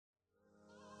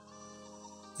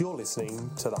You're listening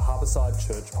to the Harbourside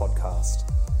Church podcast.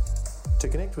 To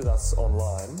connect with us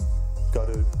online, go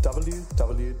to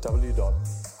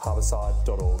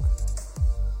www.harbourside.org.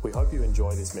 We hope you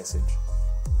enjoy this message.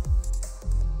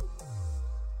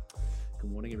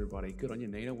 Good morning, everybody. Good on you,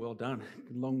 Nina. Well done.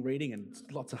 Long reading and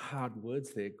lots of hard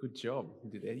words there. Good job.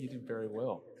 You did very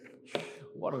well.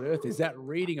 What on earth is that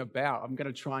reading about? I'm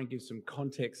going to try and give some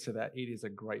context to that. It is a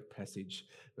great passage,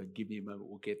 but give me a moment.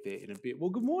 We'll get there in a bit.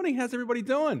 Well, good morning. How's everybody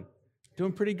doing?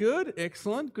 Doing pretty good.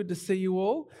 Excellent. Good to see you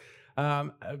all.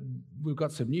 We've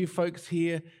got some new folks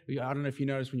here. I don't know if you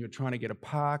noticed when you're trying to get a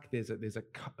park, there's a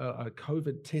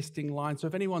COVID testing line. So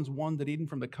if anyone's wandered in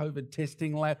from the COVID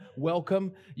testing lab,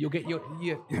 welcome. You'll get your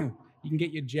you can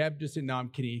get your jab just in. No, I'm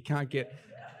kidding. You can't get.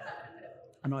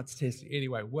 I know it's testing.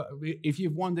 Anyway, if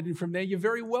you've wandered in from there, you're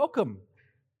very welcome.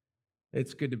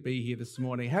 It's good to be here this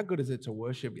morning. How good is it to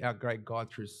worship our great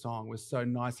God through song? It was so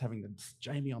nice having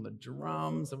Jamie on the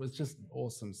drums. It was just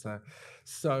awesome.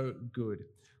 So good.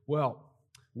 Well,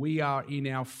 we are in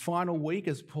our final week,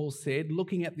 as Paul said,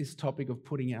 looking at this topic of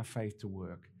putting our faith to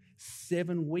work.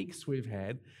 7 weeks we've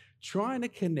had trying to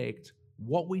connect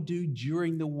what we do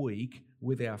during the week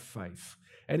with our faith.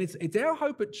 And it's our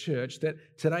hope at church that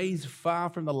today is far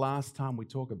from the last time we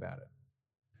talk about it,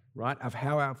 right? Of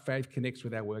how our faith connects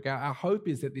with our work. Our hope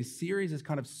is that this series has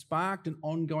kind of sparked an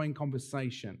ongoing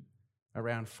conversation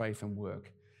around faith and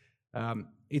work.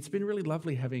 It's been really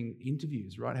lovely having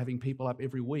interviews, right? Having people up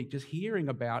every week, just hearing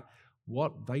about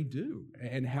what they do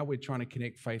and how we're trying to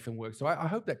connect faith and work. So I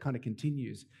hope that kind of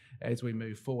continues as we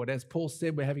move forward. As Paul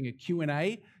said, we're having a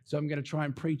Q&A, so I'm going to try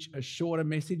and preach a shorter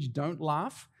message. Don't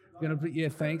laugh.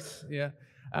 Thanks. Yeah.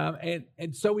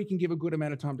 And so we can give a good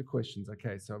amount of time to questions.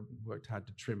 Okay, so I've worked hard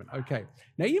to trim it. Okay.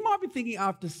 Now, you might be thinking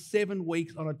after 7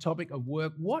 weeks on a topic of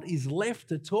work, what is left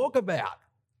to talk about?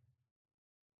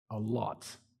 A lot.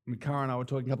 Cara and I were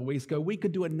talking a couple of weeks ago, we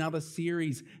could do another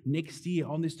series next year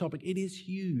on this topic. It is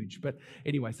huge. But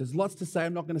anyway, so there's lots to say.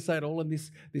 I'm not going to say it all in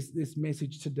this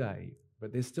message today,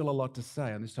 but there's still a lot to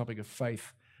say on this topic of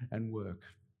faith and work.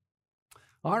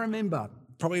 I remember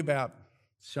probably about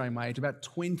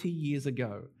 20 years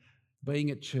ago, being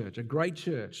at church, a great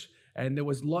church, and there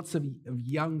was lots of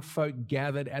young folk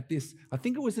gathered at this, I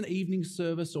think it was an evening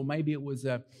service, or maybe it was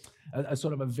a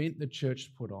sort of event the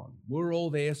church put on. We were all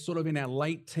there sort of in our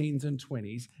late teens and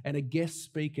 20s, and a guest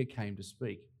speaker came to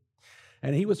speak.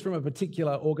 And he was from a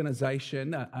particular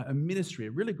organization, a ministry,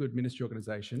 a really good ministry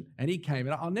organization, and he came,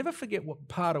 and I'll never forget what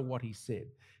part of what he said.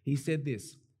 He said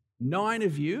this: 9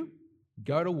 of you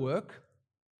go to work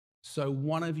so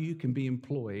 1 of you can be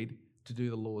employed to do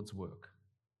the Lord's work.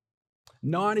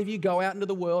 9 of you go out into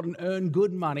the world and earn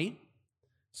good money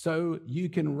so you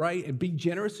can be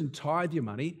generous and tithe your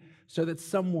money so that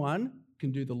someone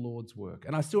can do the Lord's work.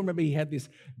 And I still remember he had this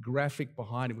graphic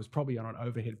behind him. It was probably on an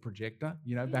overhead projector,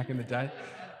 back in the day.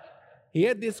 He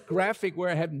had this graphic where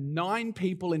it had 9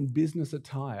 people in business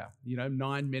attire,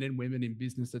 9 men and women in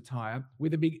business attire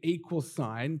with a big equal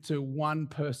sign to 1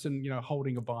 person,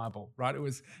 holding a Bible, right? It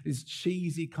was this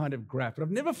cheesy kind of graph, but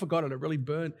I've never forgotten it. It really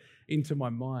burnt into my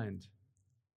mind.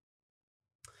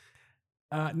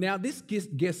 Now, this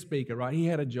guest speaker, right, he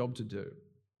had a job to do.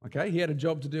 Okay, he had a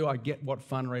job to do. I get what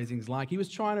fundraising's like. He was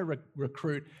trying to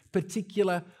recruit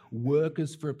particular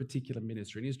workers for a particular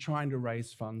ministry, and he was trying to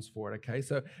raise funds for it. Okay,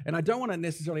 and I don't want to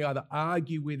necessarily either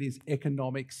argue with his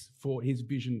economics for his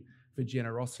vision for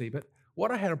generosity, but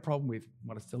what I had a problem with,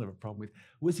 what I still have a problem with,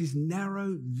 was his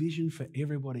narrow vision for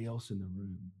everybody else in the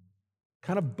room.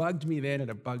 Kind of bugged me then, and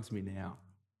it bugs me now.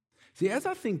 See, as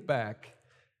I think back,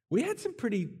 we had some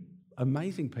pretty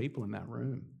amazing people in that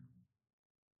room.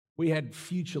 We had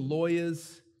future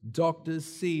lawyers, doctors,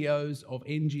 CEOs of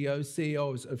NGOs,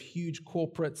 CEOs of huge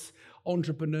corporates,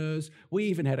 entrepreneurs. We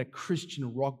even had a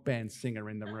Christian rock band singer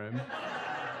in the room.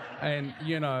 And,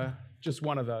 just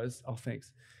one of those. Oh,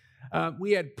 thanks.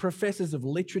 We had professors of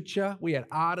literature. We had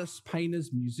artists,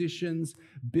 painters, musicians,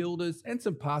 builders, and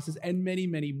some pastors, and many,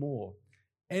 many more.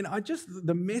 And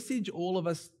the message all of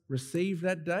us received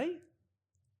that day,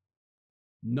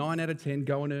 9 out of 10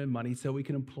 go and earn money so we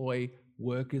can employ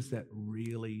workers that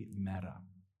really matter.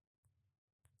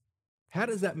 How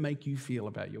does that make you feel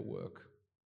about your work?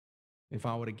 If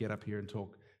I were to get up here and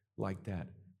talk like that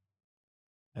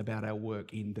about our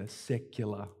work in the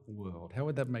secular world, how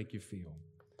would that make you feel?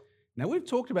 Now, we've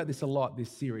talked about this a lot this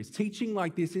series. Teaching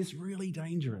like this is really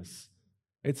dangerous.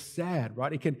 It's sad,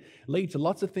 right? It can lead to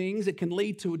lots of things. It can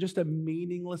lead to just a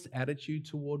meaningless attitude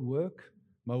toward work.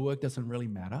 My work doesn't really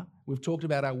matter. We've talked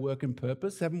about our work and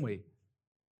purpose, haven't we?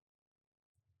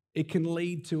 It can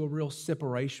lead to a real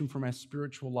separation from our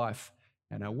spiritual life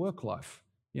and our work life.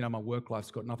 My work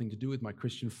life's got nothing to do with my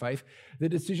Christian faith. The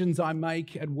decisions I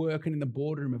make at work and in the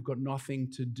boardroom have got nothing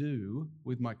to do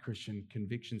with my Christian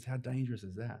convictions. How dangerous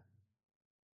is that?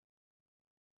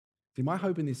 See, my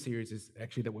hope in this series is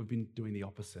actually that we've been doing the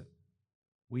opposite.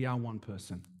 We are one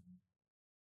person.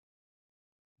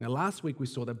 Now, last week we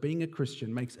saw that being a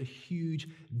Christian makes a huge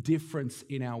difference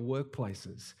in our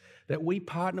workplaces, that we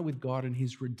partner with God in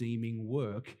his redeeming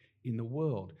work in the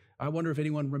world. I wonder if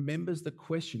anyone remembers the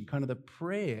question, kind of the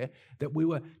prayer that we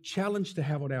were challenged to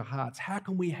have on our hearts. How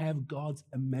can we have God's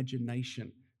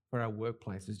imagination for our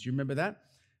workplaces? Do you remember that?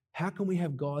 How can we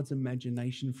have God's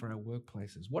imagination for our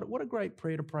workplaces? What a great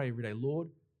prayer to pray every day. Lord,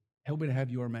 help me to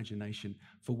have your imagination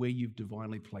for where you've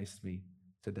divinely placed me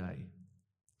today.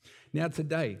 Now,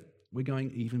 today, we're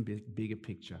going even bigger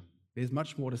picture. There's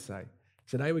much more to say.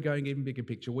 Today, we're going even bigger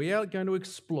picture. We are going to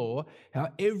explore how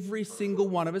every single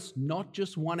one of us, not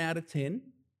just 1 out of 10,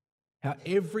 how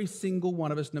every single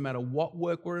one of us, no matter what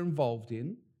work we're involved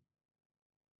in,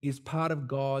 is part of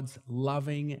God's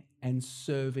loving and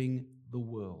serving the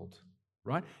world,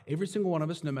 right? Every single one of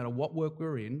us, no matter what work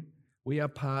we're in, we are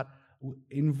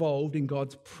involved in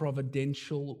God's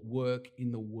providential work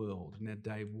in the world. Now,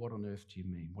 Dave, what on earth do you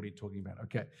mean? What are you talking about?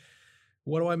 Okay,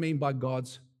 what do I mean by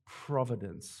God's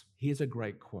providence? Here's a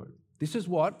great quote. This is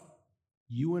what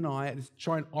you and I, let's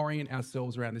try and orient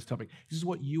ourselves around this topic. This is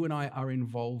what you and I are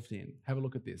involved in. Have a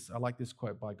look at this. I like this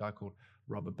quote by a guy called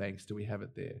Robert Banks. Do we have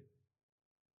it there?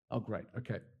 Oh, great.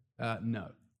 Okay.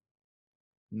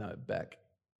 No, back.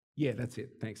 Yeah, that's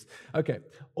it. Thanks. Okay.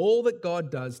 All that God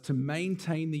does to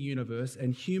maintain the universe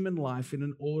and human life in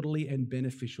an orderly and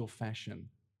beneficial fashion.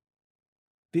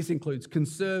 This includes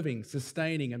conserving,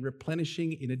 sustaining, and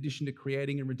replenishing in addition to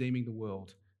creating and redeeming the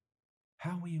world.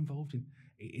 How are we involved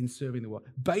in serving the world?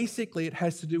 Basically, it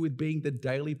has to do with being the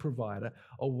daily provider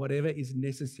of whatever is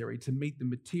necessary to meet the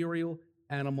material,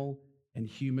 animal, and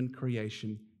human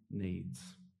creation needs.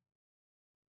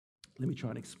 Let me try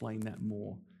and explain that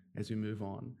more as we move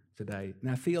on today.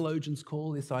 Now, theologians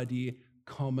call this idea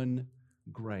common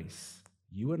grace.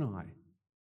 You and I,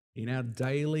 in our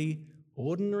daily,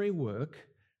 ordinary work,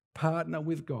 partner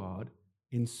with God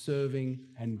in serving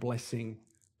and blessing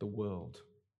the world.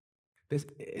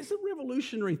 It's a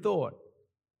revolutionary thought.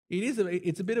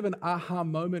 It's a bit of an aha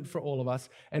moment for all of us.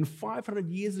 And 500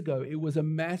 years ago, it was a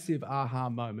massive aha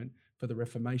moment for the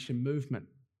Reformation movement.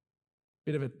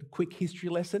 Bit of a quick history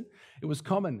lesson. It was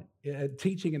common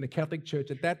teaching in the Catholic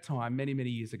Church at that time, many, many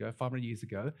years ago, 500 years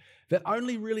ago, that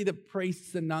only really the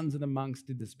priests and nuns and the monks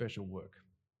did the special work.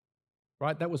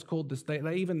 Right? That was called the state.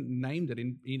 They even named it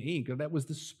in ink. That was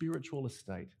the spiritual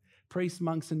estate. Priests,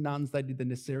 monks, and nuns, they did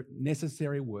the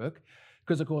necessary work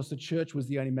because, of course, the church was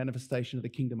the only manifestation of the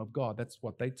kingdom of God. That's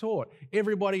what they taught.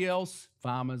 Everybody else,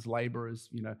 farmers, laborers,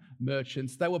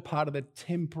 merchants, they were part of the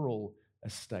temporal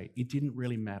estate. It didn't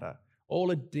really matter.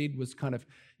 All it did was kind of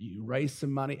raise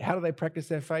some money. How do they practice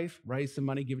their faith? Raise some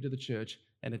money, give it to the church,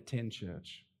 and attend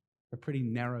church. A pretty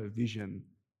narrow vision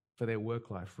for their work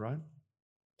life, right?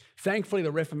 Thankfully,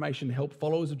 the Reformation helped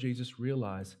followers of Jesus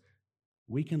realize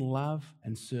we can love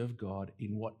and serve God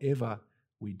in whatever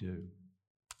we do.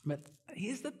 But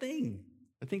here's the thing.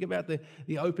 I think about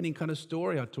the opening kind of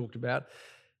story I talked about.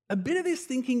 A bit of this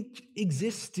thinking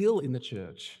exists still in the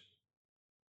church.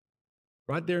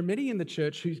 Right? There are many in the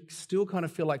church who still kind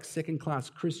of feel like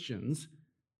second-class Christians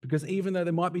because even though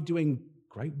they might be doing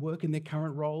great work in their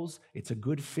current roles, it's a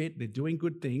good fit, they're doing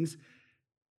good things,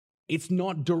 it's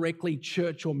not directly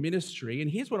church or ministry. And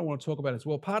here's what I want to talk about as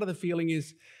well. Part of the feeling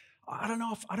is, I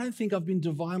don't think I've been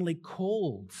divinely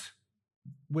called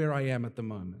where I am at the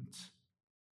moment.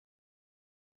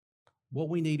 What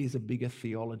we need is a bigger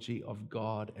theology of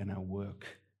God and our work.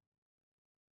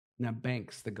 Now,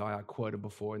 Banks, the guy I quoted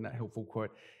before in that helpful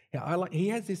quote, he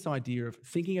has this idea of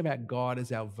thinking about God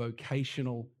as our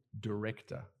vocational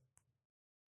director,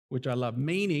 which I love,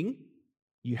 meaning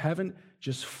you haven't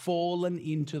just fallen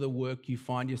into the work you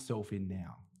find yourself in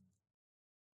now.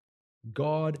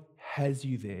 God has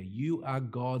you there. You are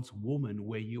God's woman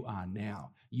where you are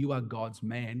now. You are God's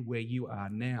man where you are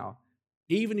now,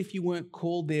 even if you weren't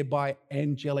called there by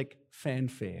angelic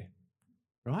fanfare,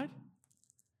 right?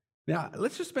 Now,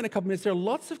 let's just spend a couple minutes. There are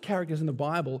lots of characters in the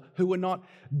Bible who were not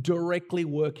directly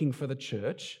working for the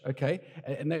church, okay?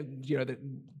 And they,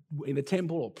 in the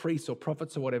temple or priests or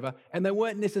prophets or whatever, and they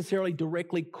weren't necessarily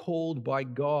directly called by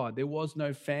God. There was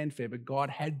no fanfare, but God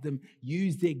had them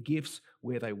use their gifts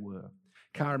where they were.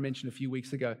 Kara mentioned a few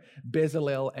weeks ago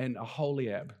Bezalel and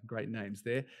Aholiab, great names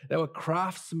there. They were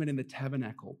craftsmen in the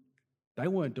tabernacle. They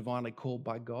weren't divinely called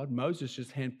by God. Moses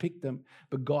just handpicked them,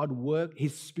 but God worked,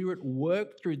 his spirit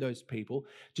worked through those people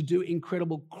to do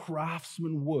incredible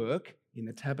craftsman work in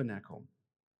the tabernacle.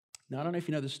 Now, I don't know if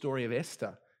you know the story of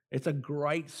Esther. It's a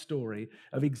great story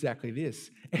of exactly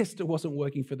this. Esther wasn't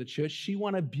working for the church. She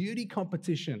won a beauty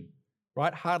competition,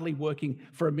 right? Hardly working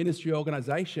for a ministry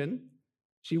organization.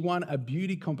 She won a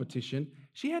beauty competition.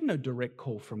 She had no direct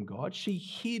call from God. She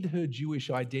hid her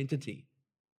Jewish identity.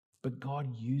 But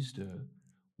God used her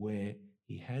where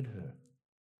he had her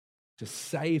to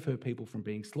save her people from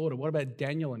being slaughtered. What about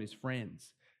Daniel and his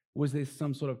friends? Was there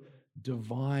some sort of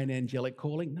divine angelic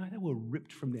calling? No, they were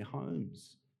ripped from their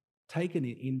homes, taken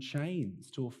in chains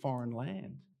to a foreign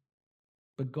land.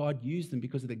 But God used them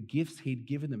because of the gifts he'd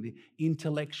given them, the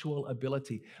intellectual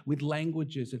ability with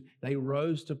languages, and they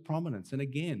rose to prominence. And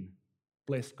again,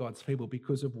 blessed God's people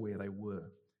because of where they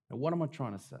were. Now, what am I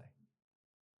trying to say?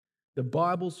 The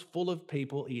Bible's full of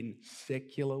people in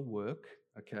secular work,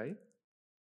 okay?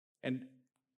 And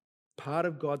part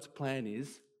of God's plan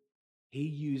is he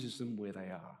uses them where they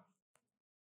are.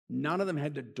 None of them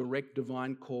had a direct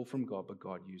divine call from God, but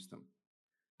God used them.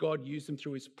 God used them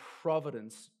through his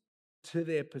providence to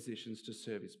their positions to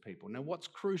serve his people. Now, what's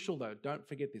crucial though, don't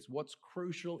forget this, what's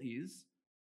crucial is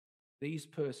these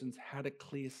persons had a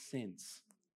clear sense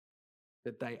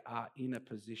that they are in a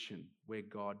position where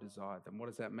God desired them. What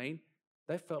does that mean?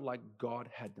 They felt like God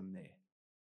had them there.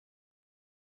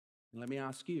 And let me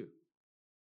ask you,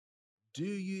 do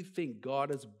you think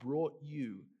God has brought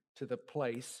you to the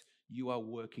place you are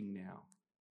working now?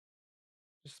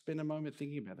 Just spend a moment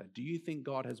thinking about that. Do you think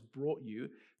God has brought you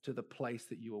to the place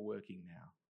that you are working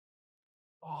now?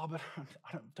 Oh, but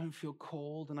I don't feel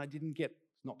called and I didn't get...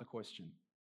 It's not the question,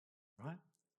 right?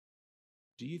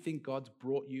 Do you think God's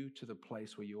brought you to the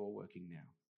place where you are working now?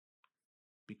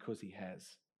 Because he has.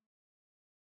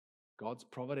 God's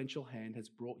providential hand has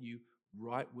brought you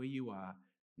right where you are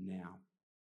now.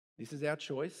 This is our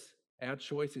choice. Our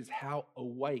choice is how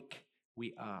awake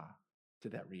we are to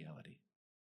that reality.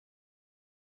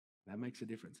 That makes a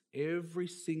difference. Every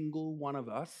single one of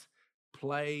us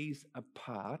plays a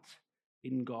part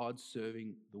in God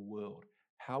serving the world.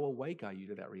 How awake are you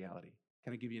to that reality?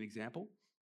 Can I give you an example?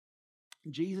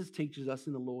 Jesus teaches us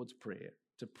in the Lord's Prayer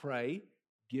to pray,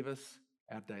 give us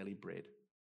our daily bread.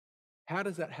 How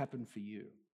does that happen for you?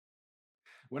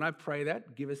 When I pray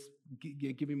that, give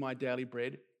me my daily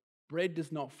bread, bread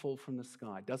does not fall from the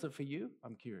sky. Does it for you?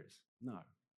 I'm curious. No,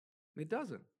 it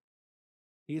doesn't.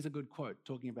 Here's a good quote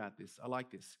talking about this. I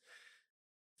like this.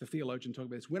 The theologian talking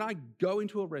about this. When I go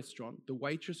into a restaurant, the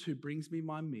waitress who brings me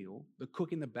my meal, the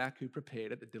cook in the back who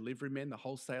prepared it, the delivery men, the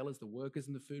wholesalers, the workers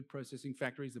in the food processing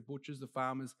factories, the butchers, the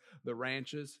farmers, the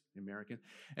ranchers, American,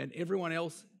 and everyone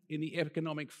else in the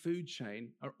economic food chain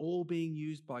are all being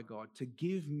used by God to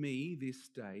give me this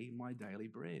day my daily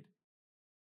bread.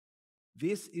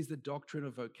 This is the doctrine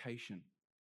of vocation.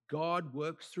 God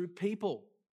works through people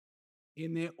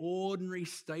in their ordinary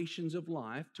stations of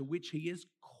life to which he has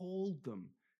called them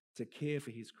to care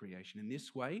for his creation. In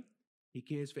this way, he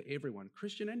cares for everyone,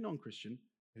 Christian and non-Christian,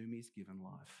 whom he's given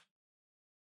life.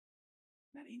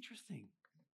 Isn't that interesting?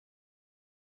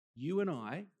 You and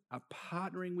I are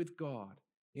partnering with God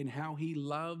in how he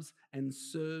loves and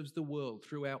serves the world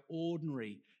through our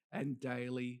ordinary and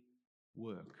daily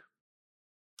work.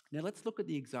 Now let's look at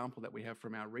the example that we have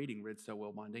from our reading read so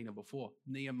well by Nina before,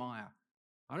 Nehemiah.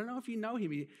 I don't know if you know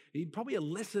him. He's probably a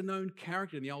lesser-known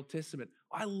character in the Old Testament.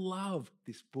 I love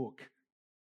this book.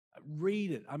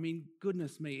 Read it. I mean,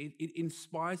 goodness me, it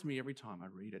inspires me every time I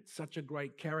read it. Such a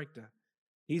great character.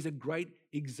 He's a great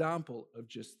example of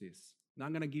just this. Now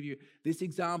I'm going to give you this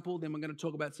example, then we're going to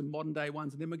talk about some modern-day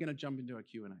ones, and then we're going to jump into a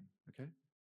Q&A, okay?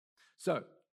 So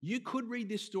you could read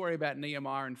this story about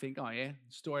Nehemiah and think, oh yeah,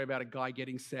 story about a guy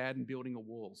getting sad and building a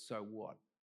wall. So what?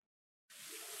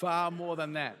 Far more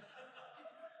than that.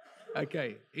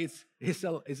 Okay, it's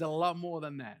a lot more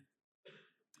than that.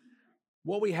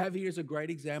 What we have here is a great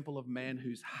example of a man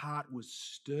whose heart was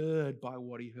stirred by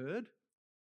what he heard,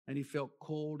 and he felt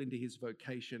called into his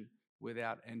vocation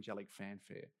without angelic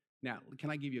fanfare. Now, can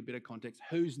I give you a bit of context?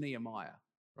 Who's Nehemiah,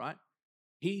 right?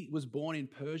 He was born in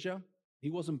Persia. He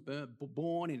wasn't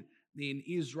born in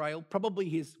Israel. Probably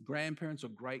his grandparents or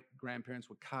great-grandparents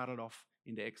were carted off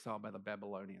into exile by the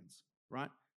Babylonians, right?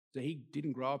 So he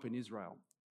didn't grow up in Israel.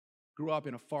 Grew up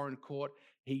in a foreign court.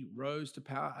 He rose to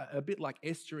power, a bit like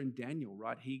Esther and Daniel,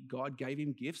 right? God gave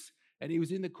him gifts, and he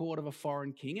was in the court of a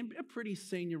foreign king in a pretty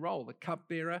senior role, the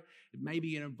cupbearer,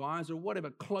 maybe an advisor, whatever,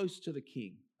 close to the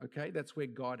king, okay? That's where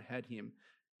God had him.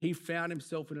 He found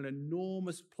himself in an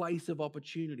enormous place of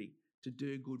opportunity to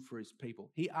do good for his people.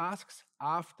 He asks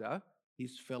after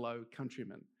his fellow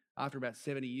countrymen. After about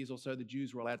 70 years or so, the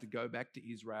Jews were allowed to go back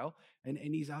to Israel, and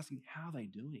he's asking, how are they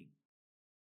doing?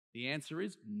 The answer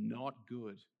is not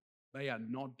good. They are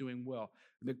not doing well.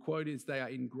 The quote is, they are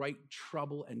in great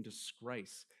trouble and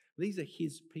disgrace. These are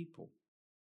his people.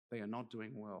 They are not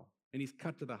doing well. And he's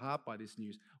cut to the heart by this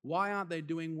news. Why aren't they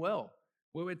doing well?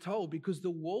 Well, we're told because the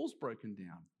wall's broken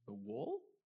down. The wall?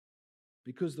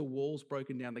 Because the wall's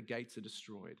broken down, the gates are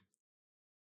destroyed.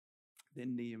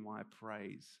 Then Nehemiah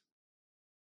prays.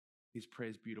 His prayer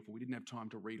is beautiful. We didn't have time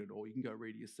to read it all. You can go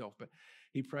read it yourself. But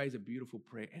he prays a beautiful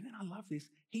prayer. And then I love this.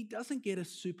 He doesn't get a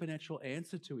supernatural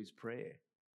answer to his prayer,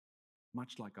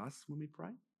 much like us when we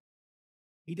pray.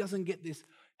 He doesn't get this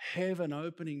heaven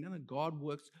opening. No, God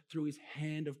works through his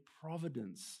hand of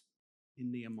providence in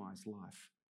Nehemiah's life.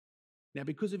 Now,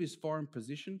 because of his foreign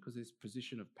position, because his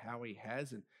position of power he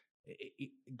has, and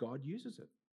God uses it.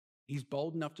 He's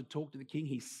bold enough to talk to the king.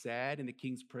 He's sad in the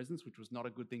king's presence, which was not a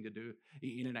good thing to do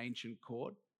in an ancient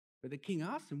court. But the king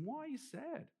asks him, why are you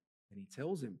sad? And he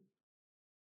tells him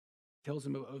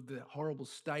of the horrible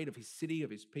state of his city,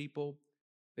 of his people.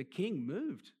 The king,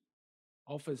 moved,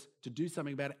 offers to do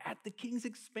something about it at the king's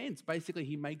expense. Basically,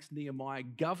 he makes Nehemiah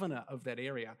governor of that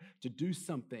area to do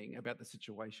something about the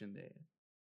situation there.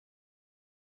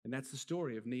 And that's the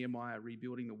story of Nehemiah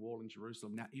rebuilding the wall in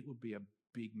Jerusalem. Now, it would be a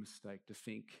big mistake to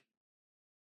think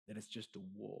that it's just a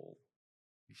wall.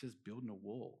 He's just building a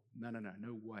wall.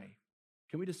 No way.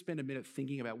 Can we just spend a minute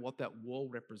thinking about what that wall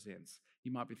represents?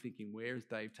 You might be thinking, where is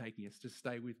Dave taking us? Just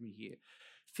stay with me here.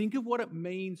 Think of what it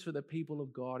means for the people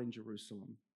of God in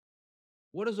Jerusalem.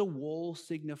 What does a wall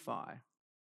signify?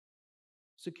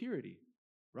 Security,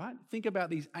 right? Think about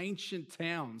these ancient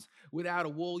towns. Without a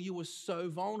wall, you were so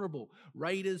vulnerable.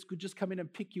 Raiders could just come in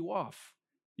and pick you off.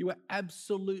 You were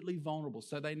absolutely vulnerable,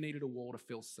 so they needed a wall to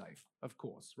feel safe, of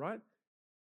course, right?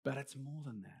 But it's more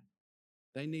than that.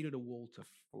 They needed a wall to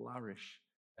flourish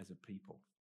as a people.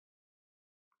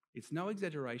 It's no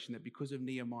exaggeration that because of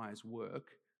Nehemiah's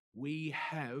work, we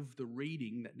have the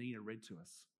reading that Nina read to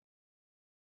us.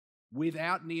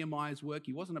 Without Nehemiah's work,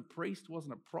 he wasn't a priest,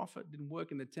 wasn't a prophet, didn't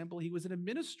work in the temple. He was an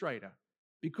administrator.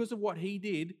 Because of what he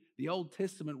did, the Old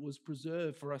Testament was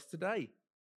preserved for us today.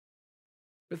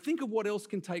 But think of what else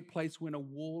can take place when a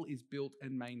wall is built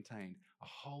and maintained. A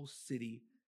whole city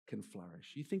can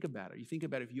flourish. You think about it. You think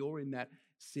about if you're in that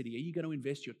city, are you going to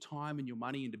invest your time and your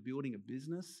money into building a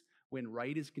business when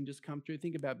raiders can just come through?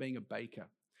 Think about being a baker.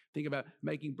 Think about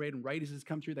making bread and raiders just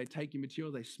come through, they take your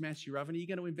material, they smash your oven. Are you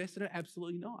going to invest in it?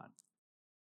 Absolutely not.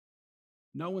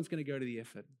 No one's going to go to the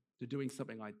effort to doing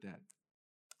something like that.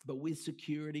 But with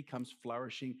security comes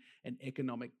flourishing and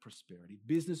economic prosperity.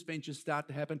 Business ventures start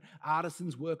to happen.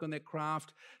 Artisans work on their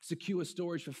craft. Secure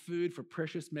storage for food, for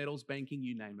precious metals, banking,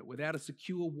 you name it. Without a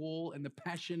secure wall and the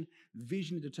passion,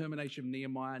 vision, and determination of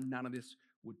Nehemiah, none of this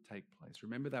would take place.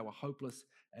 Remember, they were hopeless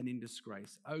and in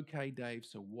disgrace. Okay, Dave,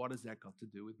 so what has that got to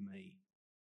do with me?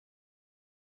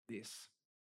 This.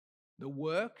 The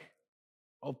work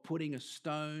of putting a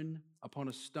stone upon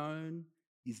a stone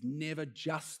is never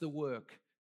just the work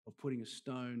of putting a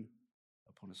stone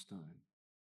upon a stone.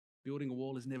 Building a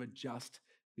wall is never just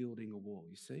building a wall,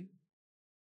 you see?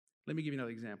 Let me give you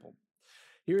another example.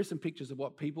 Here are some pictures of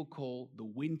what people call the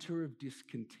winter of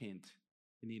discontent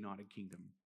in the United Kingdom.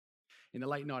 In the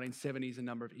late 1970s, a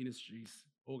number of industries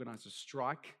organised a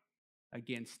strike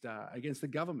against the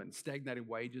government, stagnated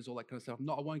wages, all that kind of stuff.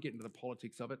 I won't get into the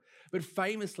politics of it, but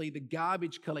famously, the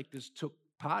garbage collectors took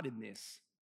part in this.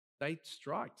 They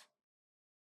striked.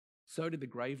 So did the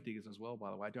grave diggers as well,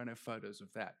 by the way. I don't have photos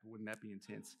of that. Wouldn't that be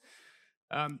intense?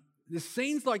 The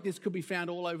scenes like this could be found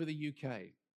all over the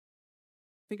UK.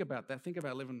 Think about that. Think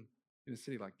about living in a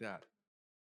city like that.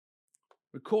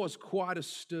 It caused quite a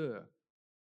stir.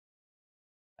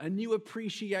 A new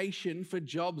appreciation for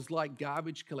jobs like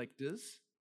garbage collectors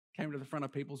came to the front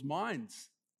of people's minds,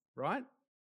 right?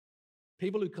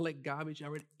 People who collect garbage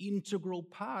are an integral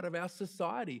part of our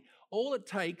society. All it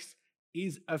takes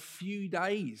is a few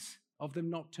days of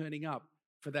them not turning up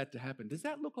for that to happen. Does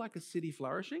that look like a city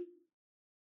flourishing?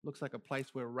 Looks like a place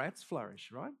where rats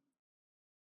flourish, right?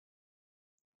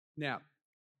 Now,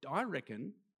 I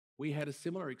reckon we had a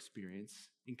similar experience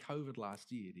in COVID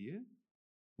last year, do you?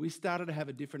 We started to have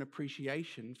a different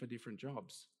appreciation for different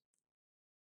jobs.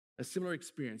 A similar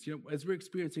experience. As we're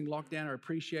experiencing lockdown, our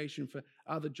appreciation for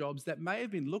other jobs that may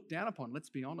have been looked down upon, let's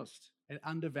be honest, and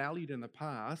undervalued in the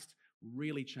past,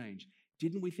 really changed.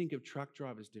 Didn't we think of truck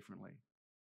drivers differently?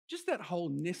 Just that whole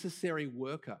necessary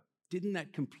worker, didn't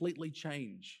that completely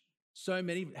change? How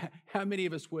many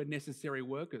of us were necessary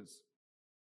workers?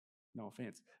 No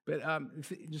offense. But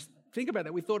just think about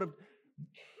that. We thought of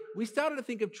We started to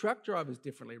think of truck drivers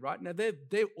differently, right? Now,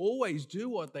 they always do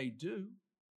what they do,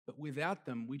 but without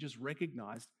them, we just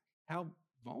recognized how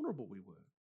vulnerable we were.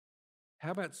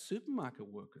 How about supermarket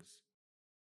workers?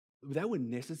 They were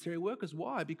necessary workers.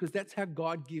 Why? Because that's how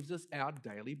God gives us our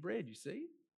daily bread, you see?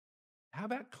 How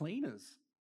about cleaners?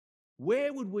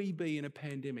 Where would we be in a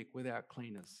pandemic without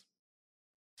cleaners?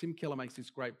 Tim Keller makes this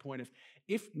great point.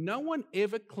 If no one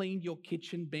ever cleaned your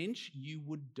kitchen bench, you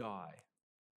would die.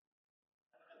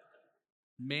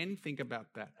 Men, think about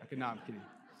that. Okay, no, I'm kidding.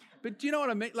 But do you know what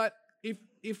I mean? Like,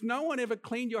 if no one ever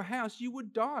cleaned your house, you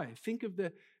would die. Think of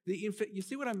the infant. You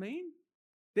see what I mean?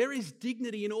 There is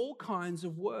dignity in all kinds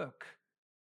of work.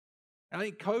 And I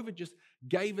think COVID just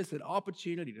gave us an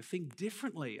opportunity to think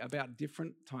differently about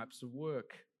different types of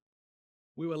work.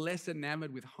 We were less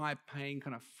enamored with high-paying,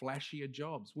 kind of flashier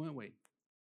jobs, weren't we?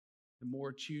 And more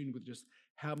attuned with just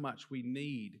how much we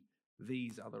need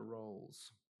these other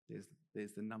roles.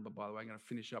 There's the number, by the way. I'm going to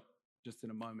finish up just in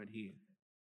a moment here.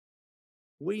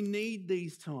 We need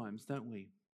these times, don't we?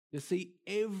 To see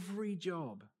every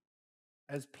job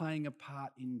as playing a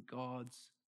part in God's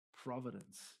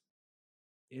providence.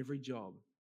 Every job.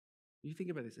 You think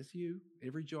about this, that's you.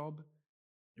 Every job,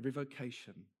 every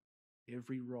vocation,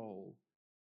 every role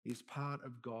is part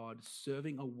of God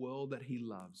serving a world that He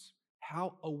loves.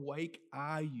 How awake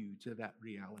are you to that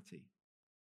reality?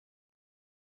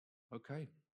 Okay,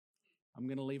 I'm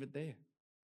going to leave it there.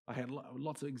 I had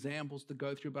lots of examples to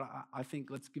go through, but I think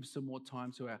let's give some more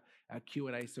time to our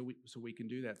Q&A so we can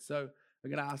do that. So I'm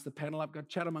going to ask the panel up,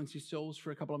 chat amongst yourselves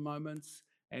for a couple of moments,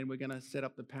 and we're going to set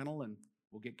up the panel and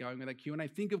we'll get going with that Q&A.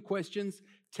 Think of questions,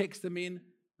 text them in,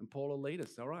 and Paul will lead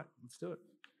us. All right, let's do it.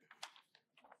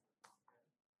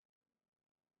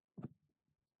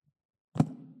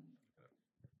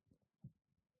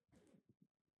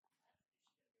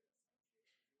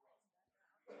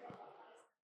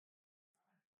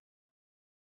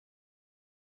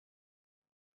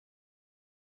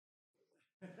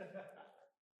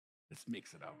 Let's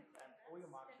mix it up.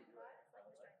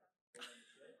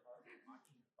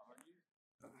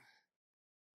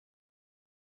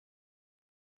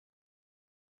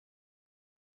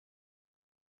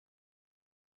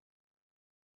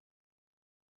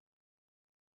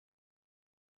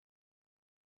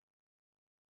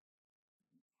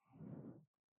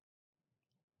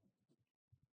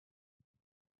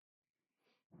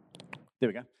 There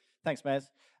we go. Thanks, Maz.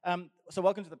 So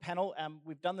welcome to the panel.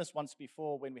 We've done this once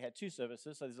before when we had 2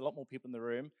 services, so there's a lot more people in the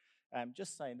room.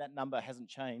 Just saying that number hasn't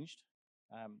changed.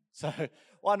 So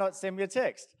why not send me a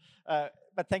text?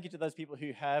 But thank you to those people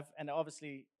who have, and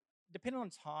obviously, depending on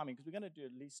timing, because we're going to do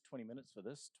at least 20 minutes for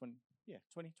this, 20,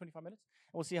 25 minutes,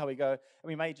 and we'll see how we go. And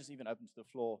we may just even open to the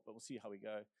floor, but we'll see how we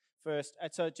go. First,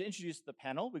 so to introduce the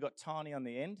panel, we've got Tani on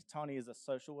the end. Tani is a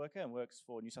social worker and works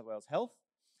for New South Wales Health,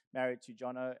 married to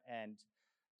Jono and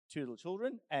 2 little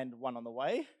children, and 1 on the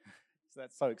way. So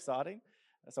that's so exciting.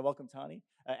 So welcome, Tani.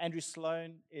 Andrew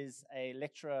Sloan is a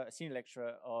senior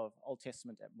lecturer of Old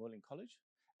Testament at Moreland College,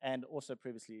 and also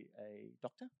previously a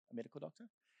medical doctor.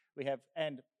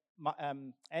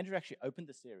 Andrew actually opened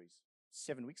the series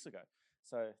 7 weeks ago.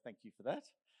 So thank you for that.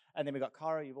 And then we got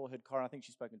Cara. You've all heard Cara. I think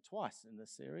she's spoken twice in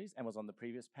this series and was on the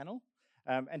previous panel.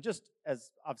 And just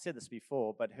as I've said this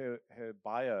before, but her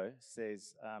bio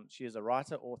says she is a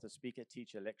writer, author, speaker,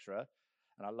 teacher, lecturer,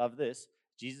 and I love this.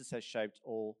 Jesus has shaped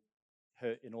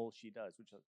her in all she does,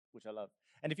 which I love.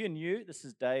 And if you're new, this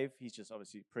is Dave. He's just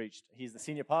obviously preached. He's the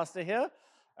senior pastor here,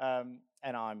 and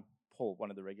I'm Paul, one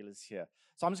of the regulars here.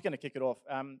 So I'm just going to kick it off.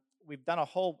 We've done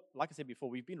like I said before,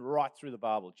 we've been right through the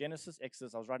Bible. Genesis,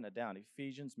 Exodus, I was writing it down,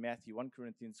 Ephesians, Matthew, 1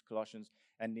 Corinthians, Colossians,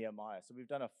 and Nehemiah. So we've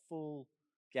done a full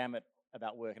gamut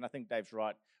about work, and I think Dave's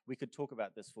right. We could talk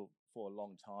about this for a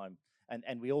long time,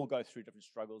 and we all go through different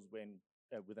struggles within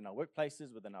our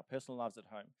workplaces, within our personal lives at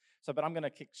home. But I'm going to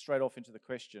kick straight off into the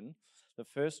question. The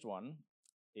first one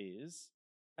is,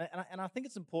 and I think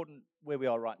it's important where we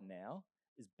are right now,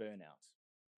 is burnout.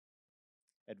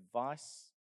 Advice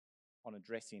on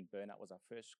addressing burnout was our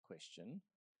first question,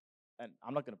 and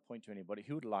I'm not going to point to anybody.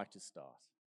 Who would like to start?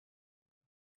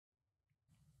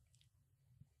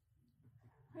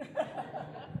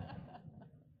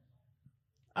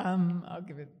 I'll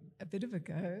give it a bit of a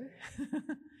go.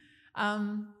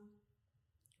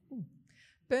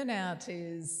 Burnout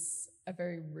is a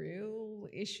very real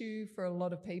issue for a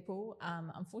lot of people.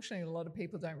 Unfortunately, a lot of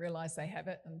people don't realise they have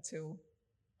it until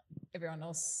everyone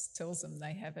else tells them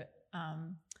they have it,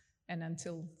 and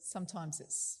until sometimes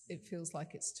it feels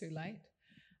like it's too late.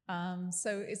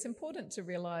 So it's important to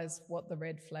realise what the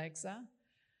red flags are.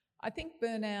 I think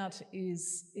burnout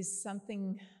is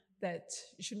something that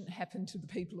shouldn't happen to the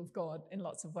people of God in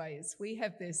lots of ways. We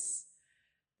have this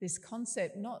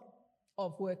concept not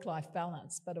of work-life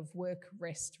balance, but of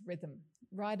work-rest rhythm.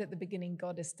 Right at the beginning,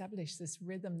 God established this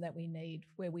rhythm that we need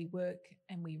where we work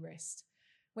and we rest.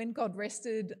 When God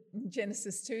rested in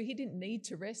Genesis 2, he didn't need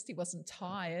to rest. He wasn't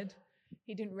tired.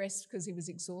 He didn't rest because he was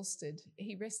exhausted.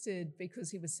 He rested because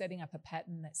he was setting up a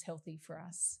pattern that's healthy for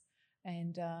us.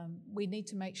 And we need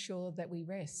to make sure that we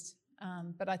rest.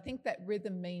 But I think that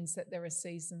rhythm means that there are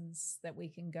seasons that we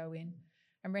can go in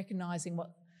and recognizing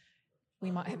what we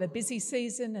might have a busy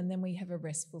season and then we have a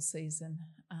restful season.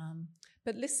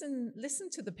 But listen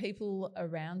to the people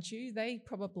around you. They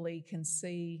probably can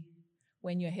see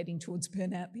when you're heading towards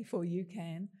burnout before you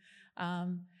can.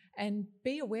 And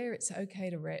be aware it's okay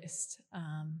to rest,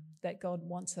 that God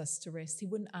wants us to rest. He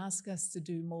wouldn't ask us to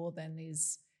do more than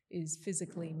is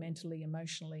physically, mentally,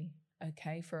 emotionally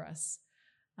okay for us.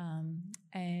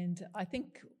 And I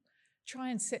think try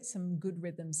and set some good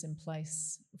rhythms in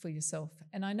place for yourself.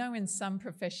 And I know in some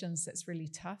professions that's really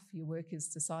tough. Your work is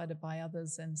decided by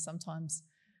others, and sometimes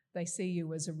they see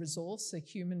you as a resource, a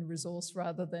human resource,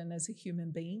 rather than as a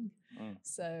human being.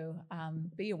 So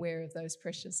be aware of those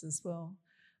pressures as well.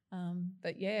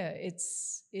 But yeah,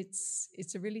 it's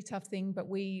a really tough thing, but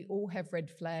we all have red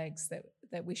flags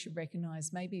that we should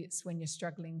recognise. Maybe it's when you're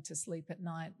struggling to sleep at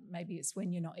night. Maybe it's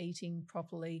when you're not eating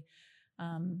properly.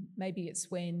 Maybe it's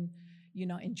when you're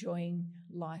not enjoying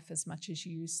life as much as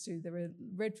you used to. There are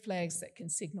red flags that can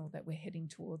signal that we're heading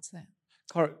towards that.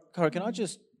 Cora, can I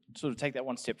just sort of take that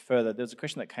one step further? There's a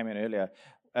question that came in earlier.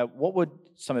 What would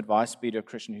some advice be to a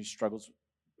Christian who struggles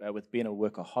with being a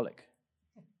workaholic?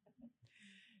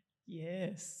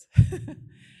 Yes.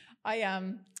 I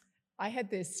had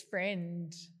this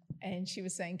friend and she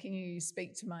was saying, can you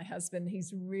speak to my husband?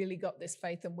 He's really got this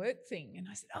faith and work thing. And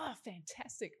I said, oh,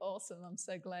 fantastic, awesome, I'm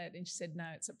so glad. And she said, no,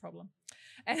 it's a problem.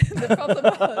 And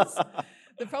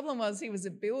the problem was he was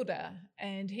a builder,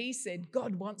 and he said,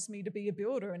 God wants me to be a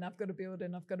builder, and I've got to build,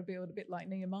 and I've got to build, a bit like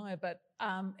Nehemiah. But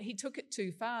he took it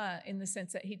too far in the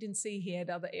sense that he didn't see he had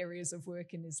other areas of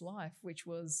work in his life, which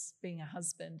was being a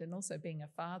husband and also being a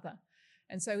father.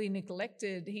 And so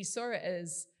he saw it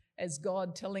as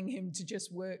God telling him to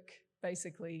just work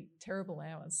basically terrible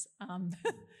hours.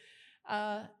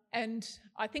 And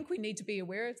I think we need to be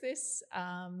aware of this.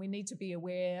 We need to be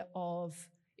aware of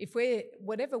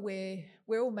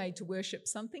we're all made to worship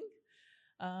something.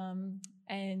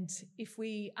 And if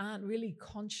we aren't really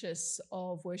conscious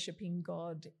of worshipping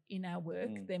God in our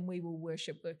work, then we will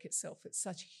worship work itself. It's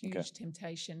such a huge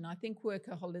temptation. I think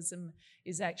workaholism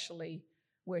is actually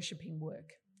worshipping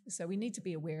work. So we need to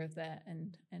be aware of that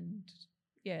and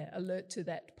alert to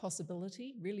that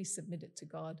possibility, really submit it to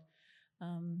God.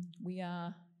 We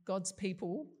are God's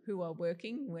people who are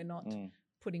working. We're not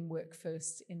putting work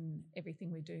first in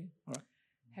everything we do. All right.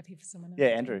 Happy for someone else.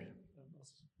 Yeah, Andrew.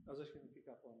 I was actually going to pick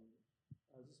up on,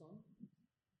 is this on?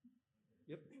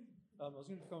 Yep. I was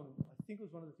going to pick on, I think it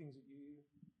was one of the things that you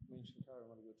mentioned, Cara, in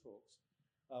one of your talks,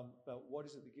 about what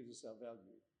is it that gives us our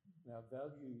value. Now,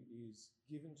 value is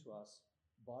given to us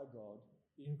by God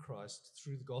in Christ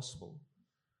through the gospel.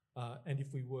 And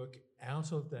if we work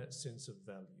out of that sense of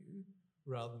value,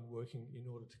 rather than working in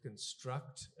order to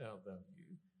construct our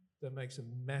value, that makes a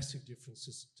massive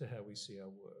difference to how we see our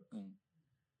work.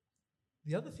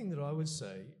 The other thing that I would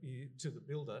say to the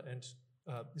builder, and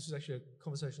this was actually a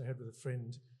conversation I had with a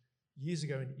friend years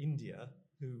ago in India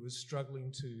who was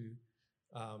struggling to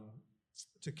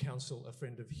counsel a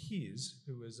friend of his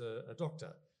who was a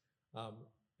doctor.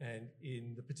 And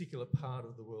in the particular part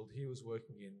of the world he was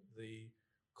working in, the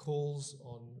calls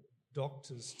on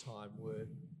doctors' time were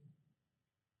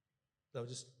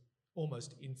just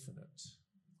almost infinite.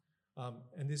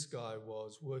 And this guy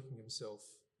was working himself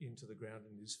into the ground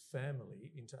and his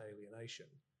family into alienation.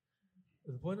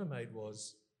 But the point I made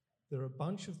was there are a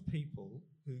bunch of people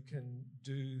who can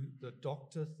do the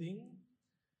doctor thing.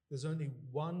 There's only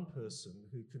one person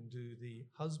who can do the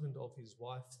husband of his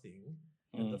wife thing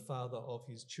and the father of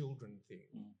his children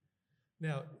thing.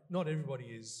 Now, not everybody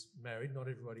is married, not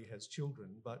everybody has children,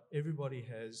 but everybody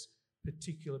has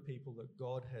particular people that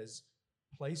God has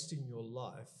placed in your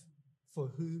life for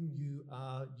whom you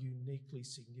are uniquely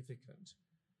significant.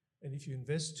 And if you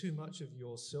invest too much of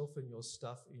yourself and your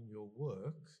stuff in your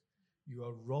work, you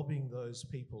are robbing those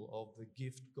people of the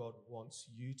gift God wants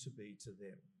you to be to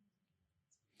them.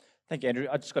 Thank you, Andrew.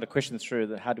 I just got a question through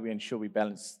that how do we ensure we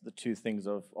balance the two things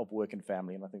of work and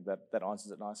family? And I think that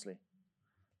answers it nicely.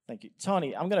 Thank you.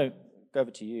 Tani, I'm going to go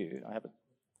over to you. I have it.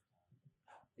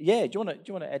 Yeah, do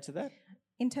you want to add to that?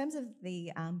 In terms of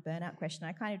the burnout question,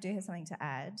 I kind of do have something to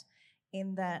add.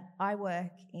 in that I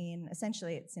work in,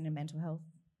 essentially it's in a mental health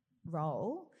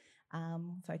role,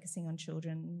 focusing on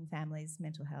children, families,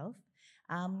 mental health.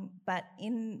 But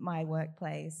in my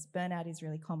workplace, burnout is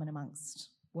really common amongst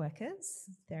workers,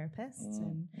 therapists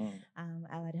and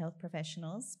allied health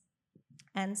professionals.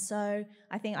 And so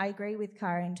I think I agree with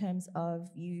Cara in terms of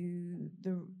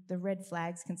the red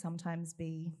flags can sometimes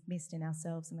be missed in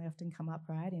ourselves, and they often come up,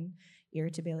 right, in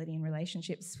irritability in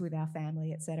relationships with our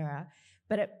family, etc.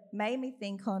 But it made me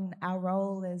think on our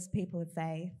role as people of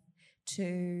faith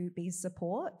to be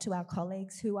support to our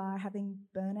colleagues who are having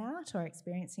burnout or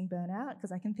experiencing burnout,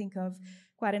 because I can think of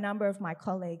quite a number of my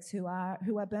colleagues who are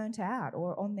burnt out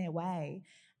or on their way.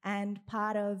 And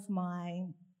part of my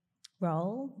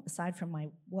role, aside from my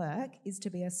work, is to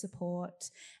be a support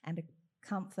and a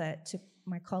comfort to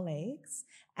my colleagues,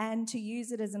 and to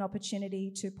use it as an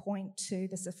opportunity to point to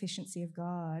the sufficiency of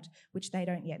God, which they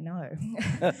don't yet know.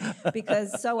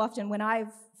 Because so often when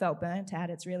I've felt burnt out,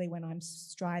 it's really when I'm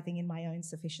striving in my own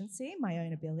sufficiency, my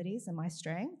own abilities and my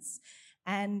strengths,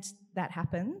 and that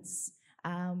happens.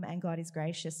 And God is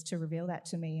gracious to reveal that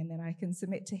to me, and then I can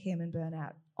submit to Him, and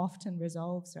burnout often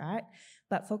resolves, right?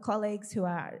 But for colleagues who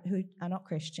are not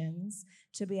Christians,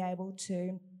 to be able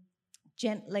to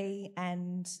gently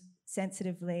and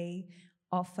sensitively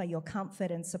offer your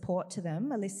comfort and support to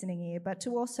them, a listening ear, but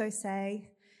to also say,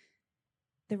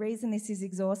 the reason this is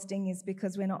exhausting is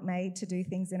because we're not made to do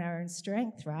things in our own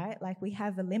strength, right? Like, we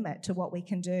have a limit to what we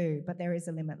can do, but there is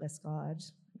a limitless God.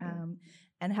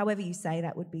 And however you say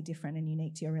that would be different and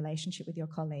unique to your relationship with your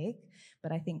colleague,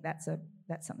 but I think that's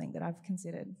something that I've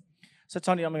considered. So,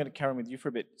 Tanya, I'm going to carry on with you for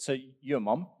a bit. So, you're a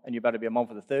mom, and you're about to be a mom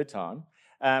for the third time,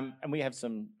 and we have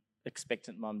some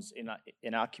expectant mums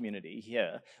in our community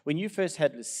here. When you first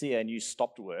had Lucia and you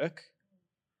stopped work,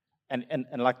 and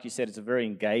like you said, it's a very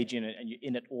engaging, and you're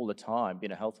in it all the time,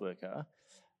 being a health worker.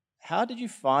 How did you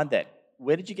find that?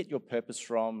 Where did you get your purpose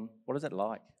from? What is that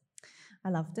like? I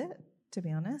loved it, to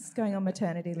be honest. Going on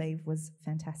maternity leave was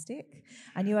fantastic.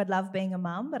 I knew I'd love being a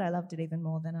mum, but I loved it even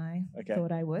more than I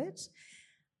thought I would.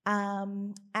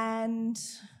 And,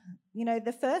 you know,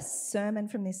 the first sermon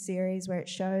from this series where it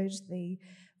showed the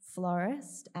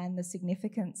florist and the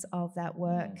significance of that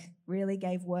work really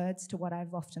gave words to what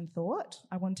I've often thought.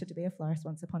 I wanted to be a florist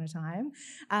once upon a time,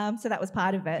 so that was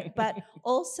part of it. But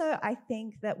also I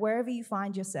think that wherever you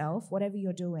find yourself, whatever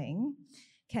you're doing,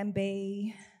 can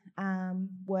be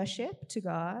worship to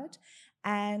God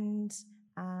and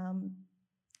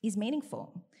is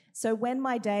meaningful. So when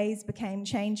my days became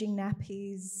changing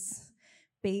nappies,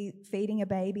 feeding a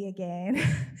baby again,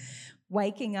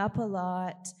 waking up a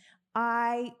lot,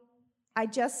 I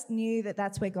just knew that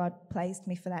that's where God placed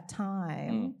me for that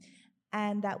time.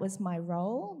 And that was my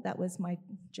role, that was my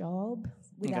job,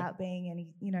 without being any,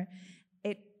 you know,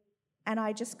 it. And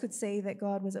I just could see that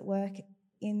God was at work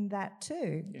in that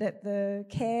too, that the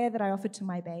care that I offered to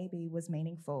my baby was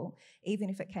meaningful, even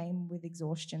if it came with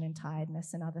exhaustion and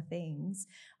tiredness and other things.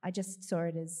 I just saw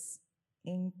it as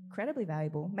incredibly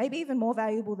valuable, maybe even more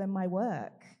valuable than my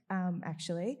work,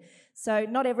 actually. So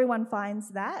not everyone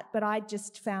finds that, but I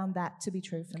just found that to be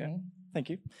true for me. Thank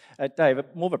you. Dave,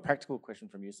 more of a practical question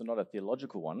from you, so not a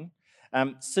theological one.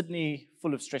 Sydney,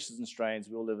 full of stresses and strains.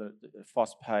 We all live at a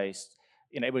fast-paced.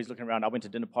 You know, everybody's looking around. I went to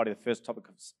dinner party. The first topic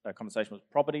of conversation was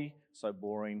property. So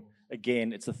boring.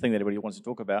 Again, it's the thing that everybody wants to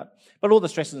talk about. But all the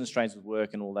stresses and strains with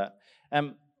work and all that.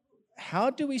 How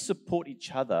do we support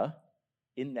each other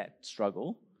in that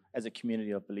struggle as a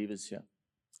community of believers here?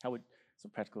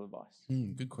 Some practical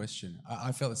advice? Good question.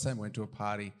 I felt the same. I went to a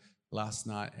party last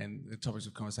night, and the topics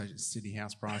of conversation: Sydney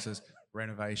house prices,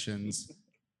 renovations.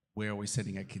 Where are we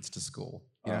sending our kids to school?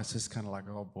 You know, it's just kind of like,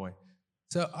 oh boy.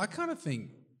 So I kind of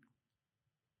think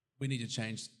we need to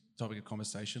change the topic of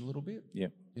conversation a little bit. Yeah.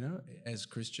 You know, as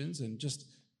Christians, and just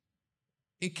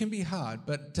it can be hard,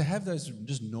 but to have those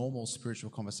just normal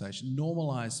spiritual conversations,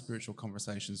 normalized spiritual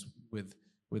conversations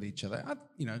with each other.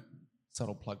 You know,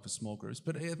 subtle plug for small groups,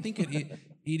 but I think it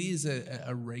is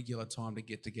a regular time to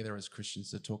get together as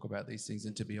Christians to talk about these things.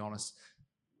 And to be honest,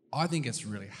 I think it's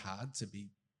really hard to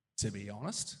be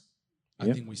honest.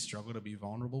 I think we struggle to be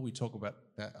vulnerable. We talk about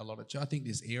that a lot. I think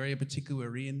this area particularly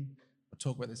we're in, I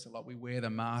talk about this a lot. We wear the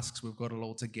masks. We've got it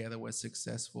all together. We're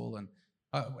successful. And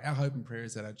our hope and prayer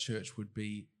is that our church would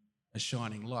be a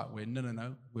shining light where,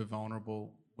 no, we're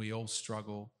vulnerable. We all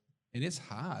struggle. And it's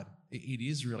hard. It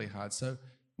is really hard. So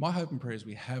my hope and prayer is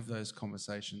we have those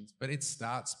conversations, but it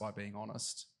starts by being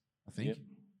honest, I think.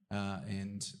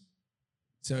 And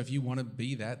so if you want to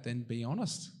be that, then be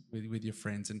honest with your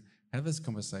friends and have those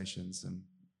conversations. And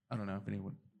I don't know if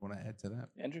anyone want to add to that.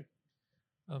 Andrew?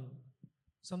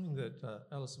 Something that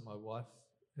Alison, my wife,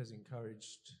 has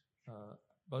encouraged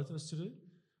both of us to do,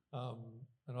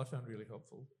 and I found really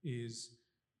helpful, is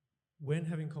when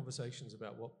having conversations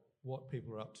about what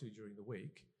people are up to during the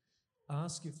week,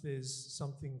 ask if there's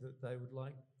something that they would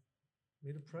like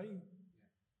me to pray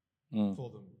for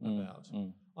them about.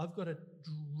 I've got a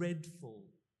dreadful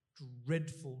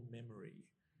memory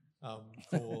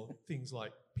for things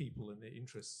like people and their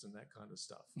interests and that kind of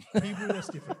stuff. People, that's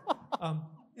different.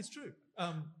 It's true.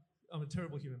 I'm a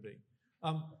terrible human being.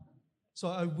 So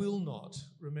I will not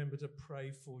remember to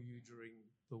pray for you during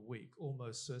the week,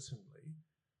 almost certainly.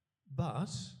 But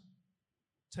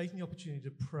taking the opportunity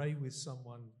to pray with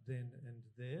someone then and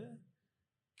there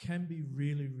can be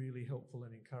really, really helpful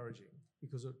and encouraging,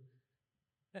 because it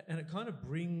kind of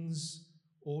brings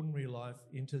ordinary life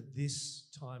into this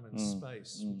time and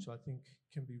space, which I think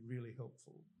can be really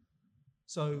helpful.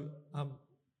 So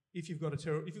if you've got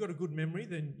a good memory,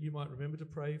 then you might remember to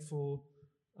pray for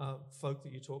folk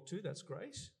that you talk to. That's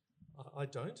great. I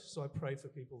don't, so I pray for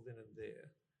people then and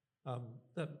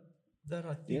there. That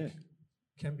I think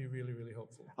can be really, really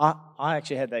helpful. I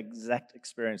actually had that exact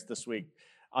experience this week.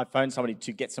 I phoned somebody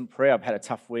to get some prayer. I've had a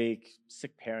tough week,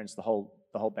 sick parents, the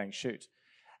whole bang shoot.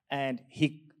 And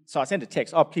so I sent a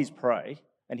text, please pray.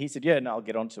 And he said, no, I'll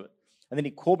get onto it. And then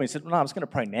he called me and said, no, I'm just going to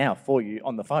pray now for you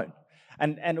on the phone.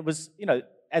 And it was,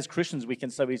 as Christians, we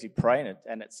can so easily pray,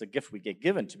 and it's a gift we get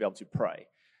given to be able to pray.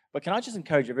 But can I just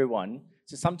encourage everyone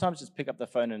to sometimes just pick up the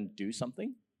phone and do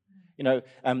something?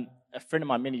 A friend of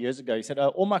mine many years ago, he said,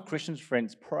 all my Christian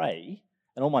friends pray,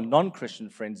 and all my non-Christian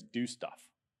friends do stuff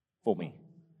for me.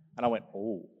 And I went,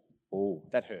 oh,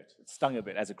 that hurt. It stung a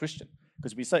bit as a Christian,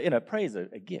 because we say, prayer is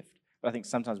a gift. But I think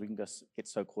sometimes we can just get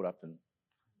so caught up in,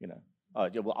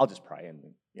 I'll just pray,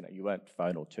 and you won't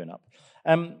phone or turn up.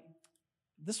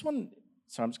 This one,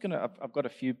 so I've got a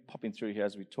few popping through here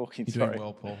as we're talking. You're doing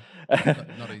well, Paul.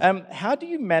 Not easy. How do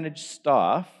you manage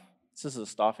staff? This is a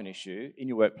staffing issue in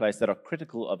your workplace that are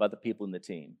critical of other people in the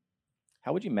team.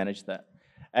 How would you manage that?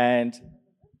 And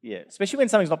especially when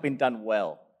something's not been done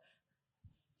well.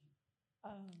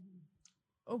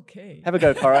 Okay. Have a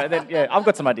go, Cora. And then, I've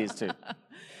got some ideas too.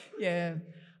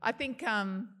 I think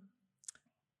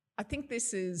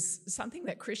this is something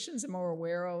that Christians are more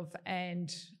aware of,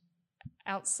 and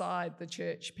outside the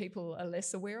church, people are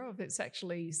less aware of. It's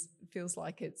actually feels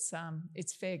like it's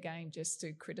fair game just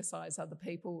to criticize other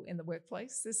people in the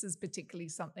workplace. This is particularly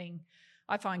something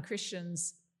I find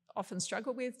Christians often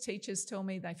struggle with. Teachers tell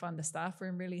me they find the staff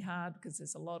room really hard because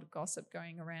there's a lot of gossip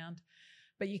going around.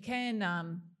 But you can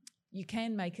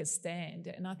make a stand,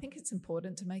 and I think it's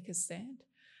important to make a stand.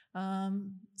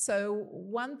 So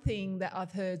one thing that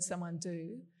I've heard someone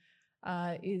do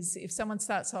is if someone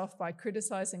starts off by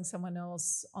criticizing someone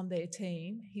else on their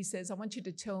team, he says, I want you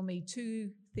to tell me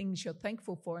 2 things you're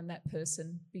thankful for in that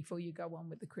person before you go on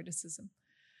with the criticism.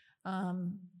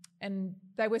 And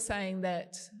they were saying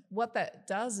that what that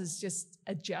does is just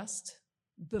adjust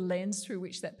the lens through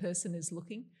which that person is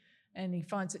looking. And he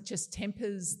finds it just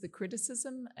tempers the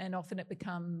criticism, and often it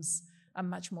becomes a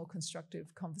much more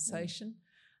constructive conversation.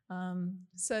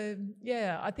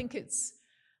 I think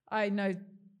I know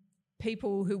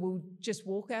people who will just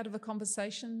walk out of a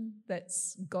conversation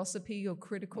that's gossipy or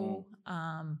critical,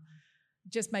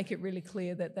 just make it really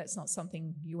clear that that's not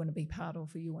something you want to be part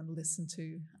of or you want to listen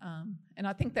to. And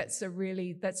I think that's a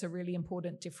really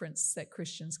important difference that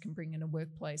Christians can bring in a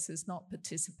workplace, is not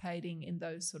participating in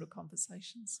those sort of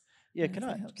conversations. Yeah, can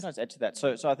I just add to that?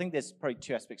 So I think there's probably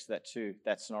 2 aspects to that too,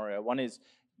 that scenario. One is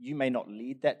you may not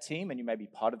lead that team, and you may be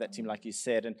part of that team, like you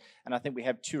said. And I think we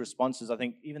have 2 responses. I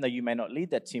think even though you may not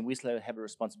lead that team, we still have a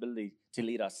responsibility to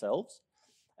lead ourselves.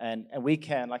 And we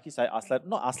can, like you say,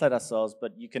 not isolate ourselves,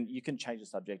 but you can change the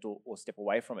subject or step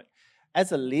away from it.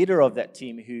 As a leader of that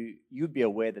team, who you'd be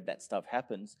aware that stuff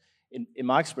happens, in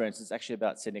my experience, it's actually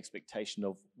about setting expectation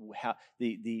of how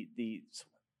the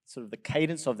sort of the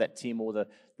cadence of that team, or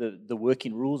the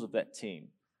working rules of that team.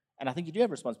 And I think you do have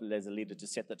a responsibility as a leader to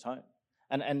set the tone.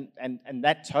 And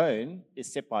that tone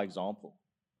is set by example.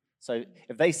 So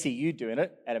if they see you doing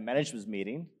it at a management's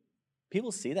meeting,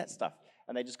 people see that stuff,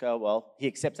 and they just go, well, he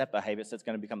accepts that behavior, so it's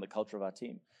going to become the culture of our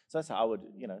team. So that's how I would,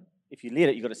 if you lead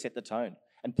it, you've got to set the tone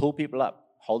and pull people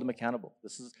up, hold them accountable.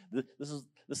 This is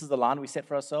the line we set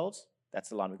for ourselves. That's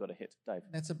the line we've got to hit, Dave.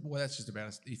 That's just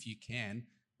about, if you can,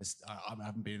 I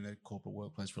haven't been in a corporate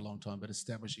workplace for a long time, but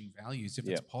establishing values, if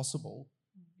it's possible,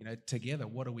 together,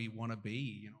 what do we want to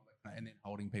be, and then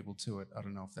holding people to it. I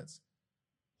don't know if that's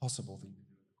a possible thing to do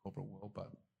in the corporate world,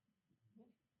 but.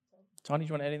 Tiny, do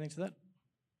you want to add anything to that?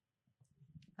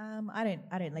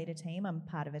 I don't lead a team. I'm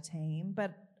part of a team,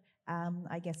 but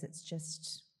I guess it's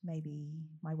just maybe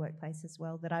my workplace as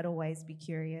well, that I'd always be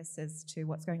curious as to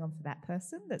what's going on for that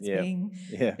person that's Yeah. being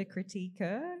Yeah. the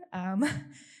critiquer.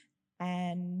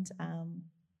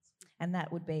 And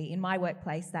that would be, in my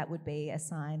workplace, that would be a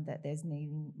sign that there's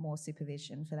needing more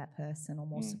supervision for that person or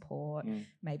more support.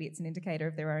 Maybe it's an indicator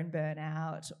of their own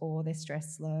burnout or their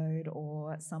stress load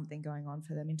or something going on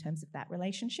for them in terms of that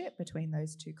relationship between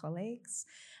those two colleagues.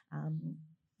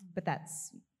 But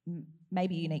that's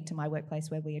maybe unique to my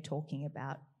workplace where we are talking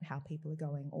about how people are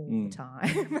going all the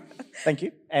time. Thank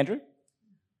you. Andrew?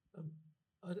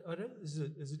 I don't.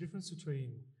 There's a difference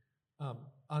between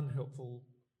unhelpful,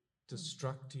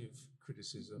 destructive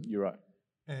criticism. You're right.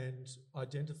 And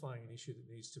identifying an issue that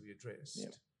needs to be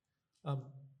addressed.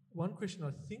 One question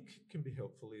I think can be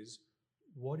helpful is,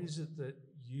 what is it that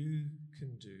you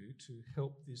can do to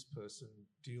help this person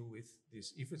deal with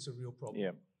this, if it's a real problem?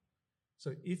 Yeah.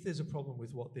 So if there's a problem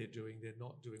with what they're doing, they're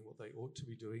not doing what they ought to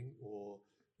be doing, or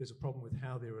there's a problem with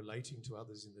how they're relating to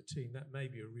others in the team, that may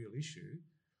be a real issue.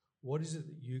 What is it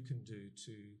that you can do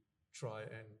to try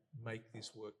and make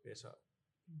this work better?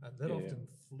 And that often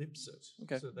flips it.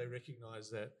 Okay. So they recognise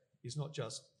that it's not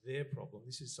just their problem,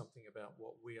 this is something about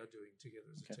what we are doing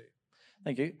together as a team.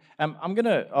 Thank you. I'm going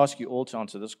to ask you all to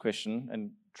answer this question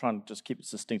and try and just keep it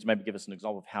succinct, maybe give us an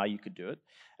example of how you could do it.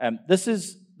 This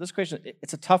question,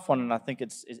 it's a tough one, and I think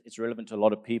it's relevant to a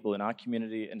lot of people in our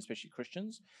community, and especially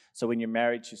Christians. So when you're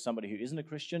married to somebody who isn't a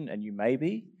Christian, and you may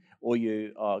be, or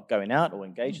you are going out or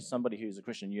engaged with somebody who's a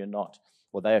Christian and you're not,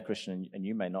 or they are Christian and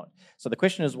you may not. So the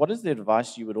question is, what is the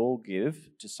advice you would all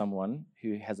give to someone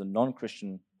who has a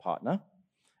non-Christian partner,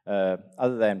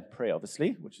 other than prayer,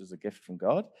 obviously, which is a gift from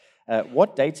God?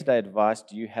 What day-to-day advice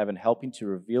do you have in helping to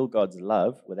reveal God's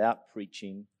love without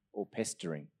preaching or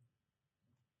pestering?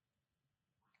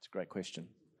 It's a great question.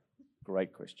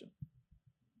 Great question.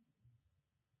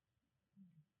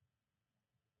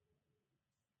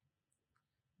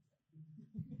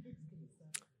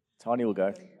 Tanya will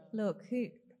go. Look,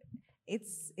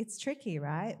 it's tricky,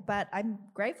 right? But I'm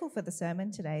grateful for the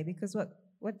sermon today, because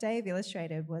what Dave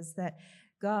illustrated was that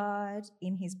God,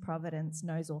 in his providence,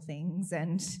 knows all things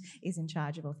and is in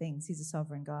charge of all things. He's a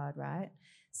sovereign God, right?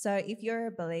 So if you're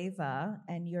a believer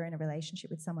and you're in a relationship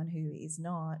with someone who is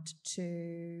not,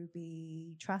 to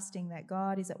be trusting that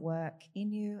God is at work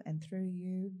in you and through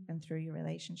your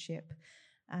relationship,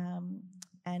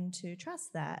 and to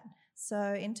trust that.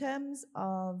 So in terms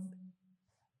of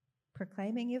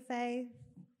proclaiming your faith,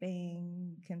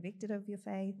 being convicted of your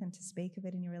faith, and to speak of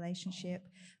it in your relationship,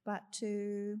 but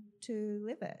to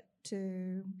live it,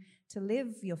 to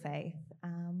live your faith,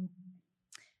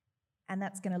 and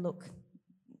that's going to look,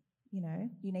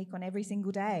 unique on every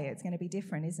single day. It's going to be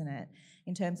different, isn't it?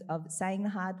 In terms of saying the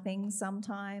hard things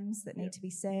sometimes that need to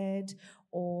be said,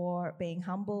 or being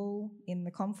humble in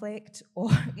the conflict,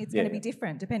 or it's going to be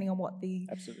different depending on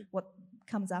what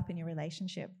comes up in your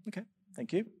relationship. Okay,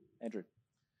 thank you. Andrew.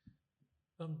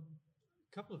 A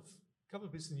couple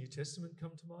of bits in the New Testament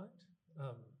come to mind.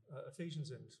 Ephesians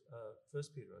and 1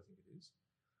 Peter, I think it is.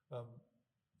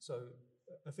 So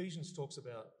Ephesians talks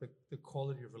about the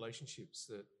quality of relationships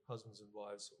that husbands and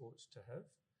wives ought to have,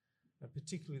 and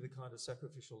particularly the kind of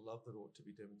sacrificial love that ought to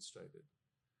be demonstrated.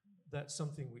 That's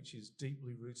something which is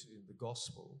deeply rooted in the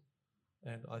gospel,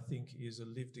 and I think is a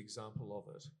lived example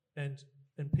of it.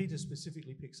 And Peter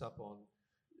specifically picks up on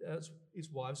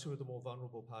it's wives who are the more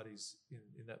vulnerable parties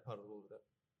in that part of the world at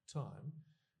that time,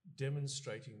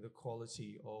 demonstrating the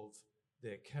quality of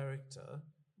their character,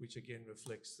 which again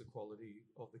reflects the quality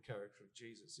of the character of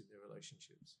Jesus in their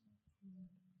relationships.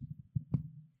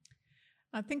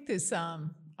 I think there's,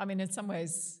 in some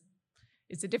ways,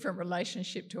 it's a different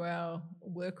relationship to our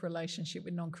work relationship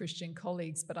with non-Christian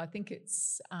colleagues, but I think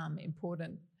it's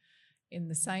important in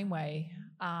the same way,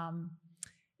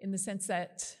 in the sense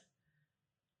that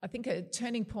I think a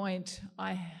turning point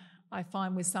I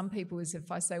find with some people is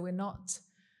if I say we're not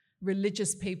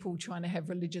religious people trying to have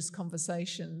religious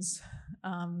conversations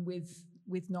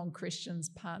with non-Christians,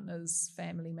 partners,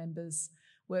 family members,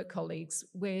 work colleagues.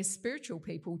 We're spiritual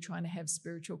people trying to have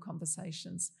spiritual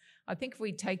conversations. I think if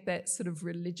we take that sort of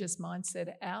religious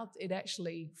mindset out, it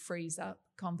actually frees up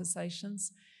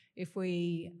conversations. If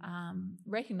we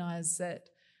recognise that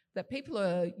people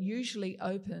are usually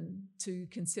open to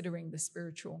considering the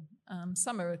spiritual.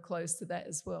 Some are close to that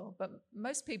as well, but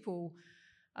most people,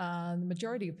 the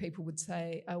majority of people would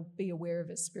say, I'll be aware of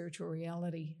a spiritual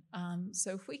reality.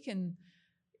 So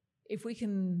if we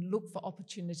can look for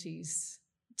opportunities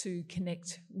to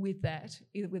connect with that,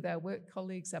 either with our work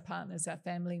colleagues, our partners, our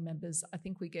family members, I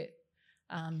think we get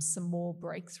some more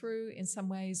breakthrough in some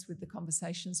ways with the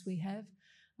conversations we have.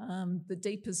 the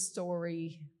deepest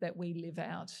story that we live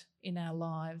out in our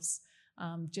lives,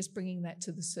 just bringing that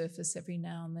to the surface every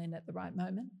now and then at the right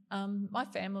moment. My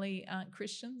family aren't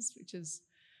Christians, which is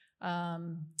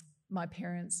my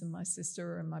parents and my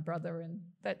sister and my brother, and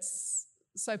that's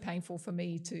so painful for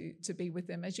me to be with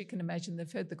them. As you can imagine,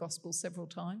 they've heard the gospel several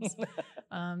times.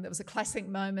 There was a classic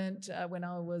moment when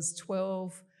I was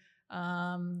 12,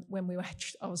 when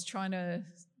I was trying to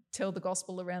tell the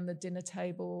gospel around the dinner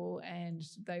table and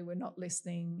they were not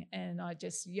listening, and I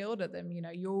just yelled at them,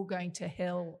 you're going to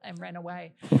hell, and ran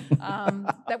away.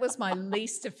 That was my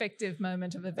least effective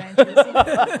moment of evangelism.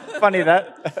 Funny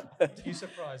that. You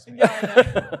surprised me. Yeah, I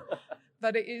know.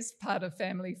 But it is part of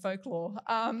family folklore.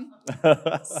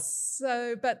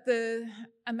 But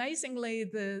amazingly,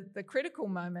 the critical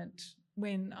moment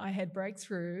when I had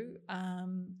breakthrough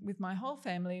with my whole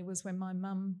family was when my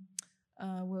mum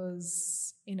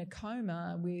was in a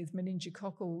coma with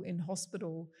meningococcal in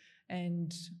hospital,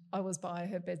 and I was by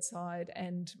her bedside,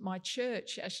 and my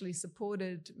church actually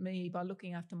supported me by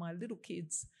looking after my little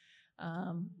kids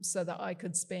so that I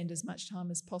could spend as much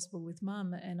time as possible with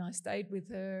mum. And I stayed with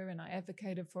her and I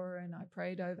advocated for her and I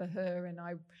prayed over her, and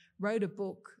I wrote a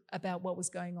book about what was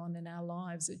going on in our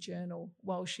lives, a journal,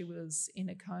 while she was in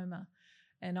a coma,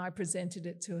 and I presented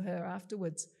it to her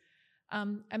afterwards.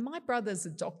 And my brother's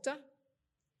a doctor,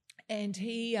 and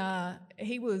he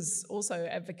was also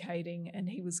advocating, and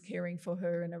he was caring for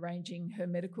her and arranging her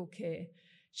medical care.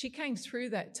 She came through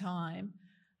that time,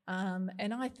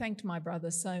 and I thanked my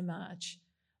brother so much.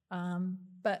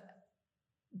 But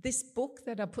this book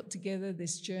that I put together,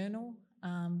 this journal,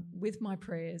 with my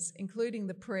prayers, including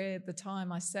the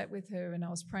time I sat with her and I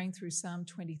was praying through Psalm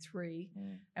 23,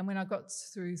 and when I got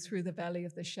through the valley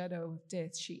of the shadow of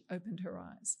death, she opened her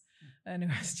eyes. And it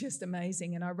was just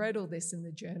amazing. And I wrote all this in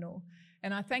the journal.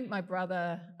 And I thanked my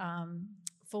brother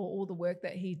for all the work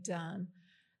that he'd done.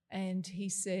 And he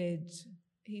said,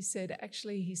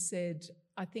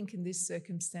 I think in this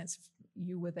circumstance,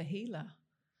 you were the healer.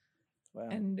 Wow.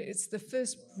 And it's the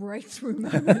first breakthrough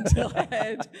moment I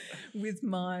had with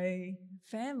my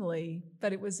family.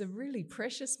 But it was a really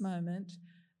precious moment.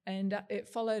 And it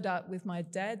followed up with my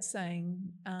dad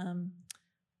saying,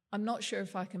 I'm not sure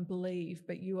if I can believe,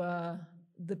 but you are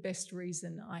the best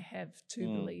reason I have to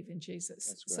believe in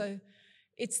Jesus. So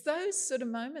it's those sort of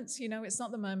moments, it's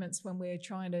not the moments when we're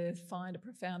trying to find a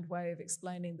profound way of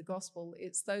explaining the gospel.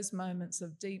 It's those moments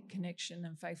of deep connection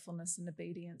and faithfulness and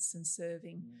obedience and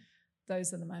serving.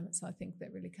 Those are the moments I think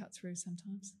that really cut through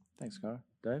sometimes. Thanks, Cara.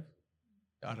 Dave?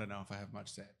 I don't know if I have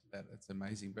much to add to that. It's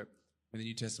amazing. But when the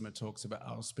New Testament talks about,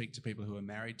 I'll speak to people who are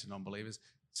married to non-believers,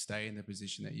 stay in the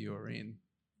position that you are in,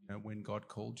 when God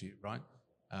called you, right?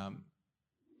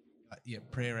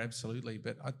 Prayer, absolutely.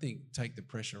 But I think take the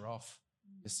pressure off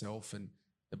yourself. And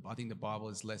I think the Bible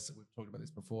is less, we've talked about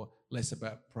this before, less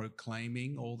about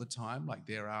proclaiming all the time. Like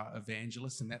there are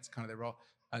evangelists and that's kind of their role.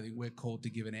 I think we're called to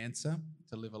give an answer,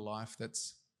 to live a life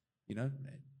that's,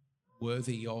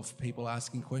 worthy of people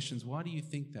asking questions. Why do you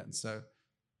think that? And so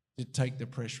to take the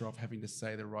pressure off having to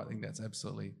say the right thing, that's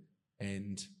absolutely,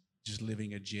 and just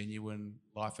living a genuine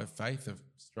life of faith, of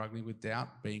struggling with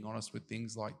doubt, being honest with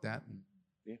things like that. And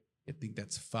I think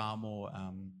that's far more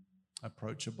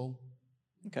approachable.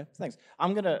 Okay, thanks.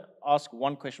 I'm going to ask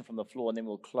one question from the floor and then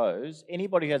we'll close.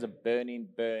 Anybody who has a burning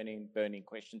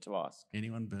question to ask?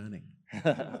 Anyone burning?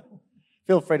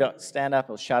 Feel free to stand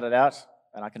up or shout it out,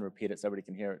 and I can repeat it so everybody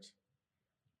can hear it.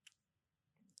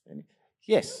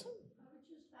 Yes? I would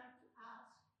just like to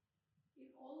ask, in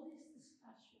all this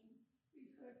discussion,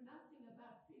 we've heard nothing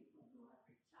about people who are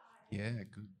retired. Yeah,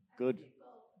 Good.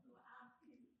 People who aren't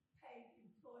in paid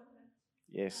employment.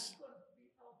 Yes. That would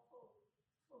be helpful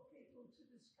for people to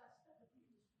discuss that with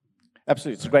you.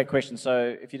 Absolutely. It's a great question.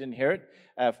 So if you didn't hear it,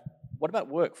 what about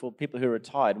work for people who are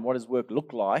retired, and what does work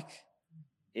look like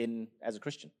as a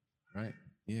Christian? Great.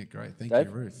 Yeah, great. Thank Dave?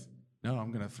 you, Ruth. No,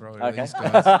 I'm going to throw it Okay. at these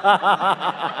guys.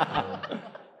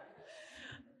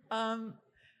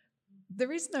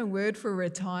 There is no word for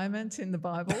retirement in the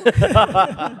Bible.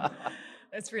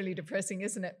 That's really depressing,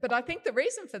 isn't it? But I think the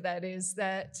reason for that is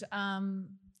that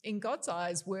in God's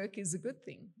eyes, work is a good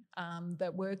thing.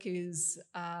 That work is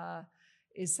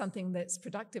something that's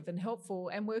productive and helpful,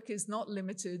 and work is not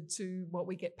limited to what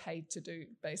we get paid to do,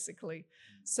 basically.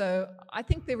 So I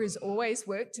think there is always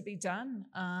work to be done,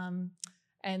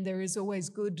 and there is always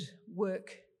good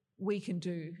work we can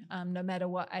do, no matter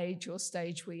what age or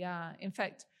stage we are. In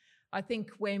fact, I think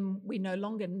when we no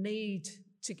longer need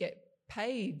to get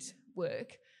paid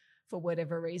work for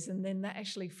whatever reason, then that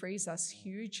actually frees us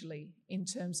hugely in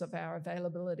terms of our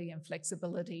availability and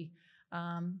flexibility.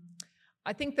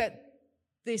 I think that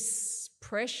this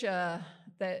pressure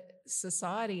that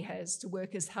society has to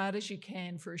work as hard as you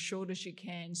can for as short as you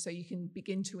can so you can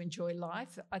begin to enjoy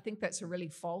life, I think that's a really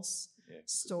false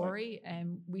story,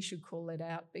 and we should call it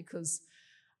out, because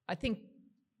I think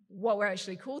what we're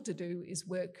actually called to do is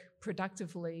work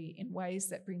productively in ways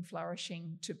that bring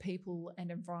flourishing to people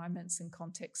and environments and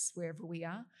contexts wherever we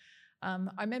are. I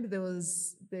remember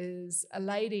there's a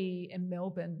lady in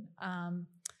Melbourne,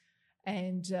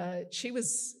 and she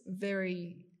was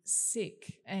very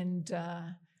sick, and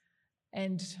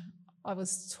I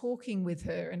was talking with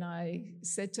her, and I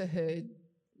said to her,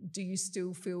 "Do you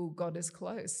still feel God is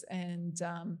close?" And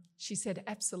she said,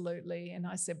 "Absolutely." And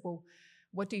I said, "Well,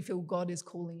 what do you feel God is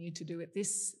calling you to do at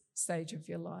this stage of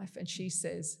your life?" And she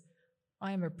says,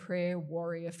 "I am a prayer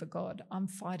warrior for God. I'm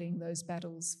fighting those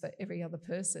battles for every other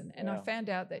person." And I found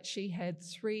out that she had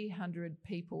 300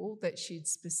 people that she'd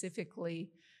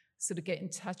specifically sort of get in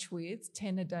touch with,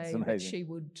 10 a day that she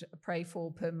would pray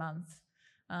for per month.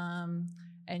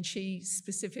 And she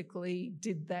specifically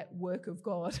did that work of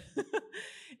God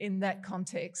in that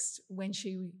context when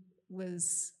she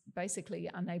was basically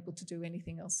unable to do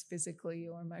anything else physically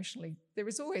or emotionally. There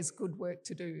is always good work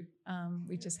to do.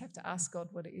 We just have to ask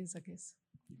God what it is, I guess.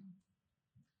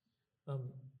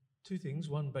 Two things.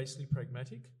 One, basically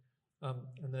pragmatic,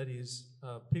 and that is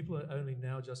people are only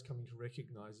now just coming to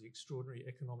recognise the extraordinary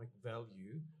economic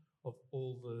value of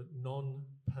all the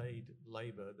non-paid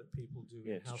labour that people do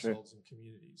in households and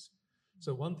communities.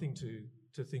 So one thing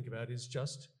to think about is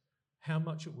just how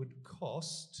much it would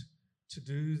cost to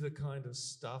do the kind of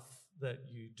stuff that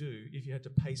you do if you had to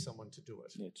pay someone to do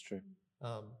it. Yeah, it's true.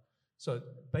 So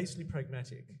basically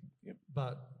pragmatic, Yep.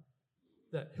 but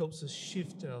that helps us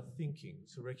shift our thinking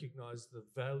to recognise the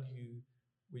value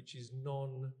which is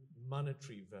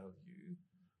non-monetary value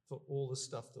for all the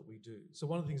stuff that we do. So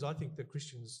one of the things I think that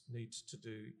Christians need to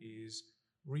do is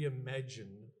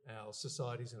reimagine our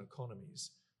societies and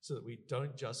economies so that we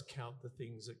don't just count the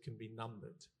things that can be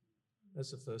numbered.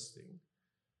 That's the first thing.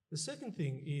 The second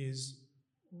thing is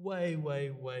way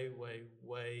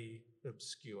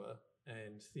obscure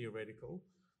and theoretical,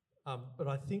 but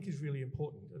I think is really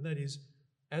important, and that is,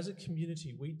 as a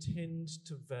community, we tend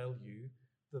to value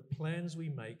the plans we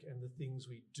make and the things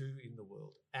we do in the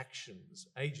world. Actions,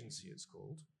 agency it's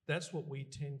called. That's what we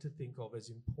tend to think of as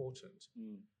important.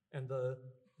 And the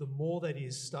more that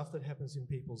is stuff that happens in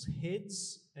people's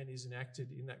heads and is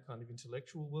enacted in that kind of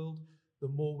intellectual world, the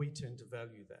more we tend to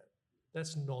value that.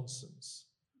 That's nonsense,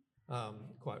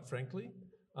 quite frankly.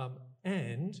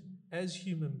 And as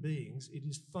human beings, it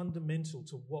is fundamental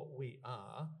to what we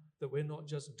are that we're not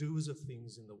just doers of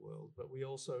things in the world, but we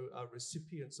also are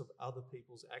recipients of other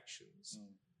people's actions.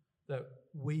 That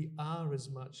we are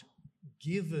as much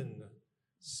given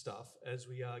stuff as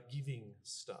we are giving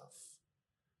stuff.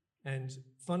 And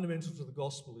fundamental to the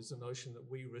gospel is the notion that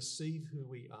we receive who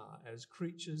we are as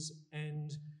creatures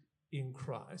and in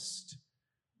Christ.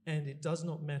 And it does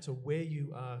not matter where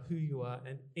you are, who you are,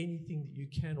 and anything that you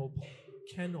can or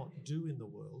cannot do in the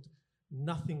world,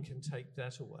 nothing can take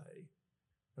that away.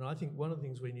 And I think one of the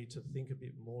things we need to think a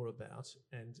bit more about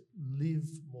and live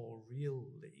more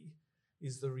really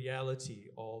is the reality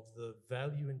of the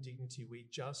value and dignity we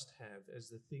just have as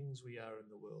the things we are in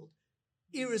the world,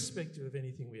 irrespective of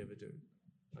anything we ever do.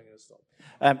 I'm going to stop.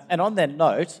 And on that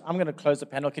note, I'm going to close the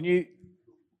panel. Can you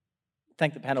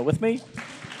thank the panel with me?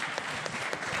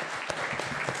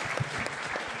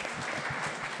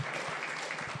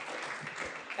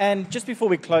 And just before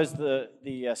we close the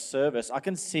service, I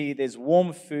can see there's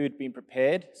warm food being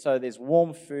prepared. So there's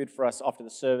warm food for us after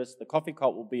the service. The coffee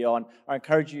cult will be on. I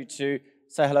encourage you to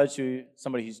say hello to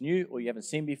somebody who's new or you haven't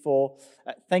seen before.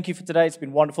 Thank you for today. It's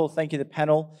been wonderful. Thank you, the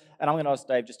panel. And I'm going to ask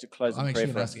Dave just to close in prayer. I'm actually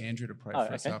for going us. to ask Andrew to pray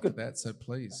for us after that, so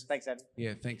please. Thanks, Andy.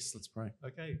 Yeah, thanks. Let's pray.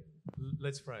 Okay,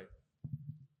 let's pray.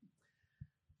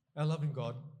 Our loving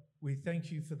God, we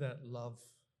thank you for that love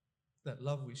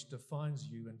which defines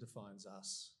you and defines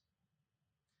us.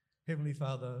 Heavenly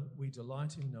Father, we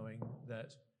delight in knowing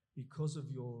that because of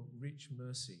your rich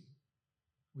mercy,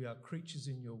 we are creatures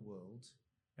in your world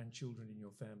and children in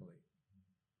your family.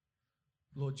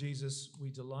 Lord Jesus, we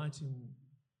delight in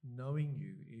knowing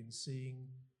you, in seeing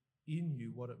in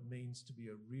you what it means to be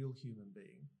a real human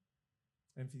being,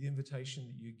 and for the invitation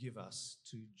that you give us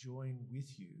to join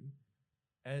with you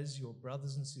as your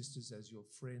brothers and sisters, as your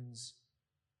friends,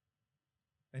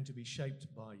 and to be shaped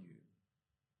by you.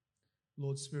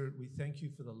 Lord Spirit, we thank you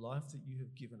for the life that you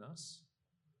have given us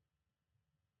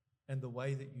and the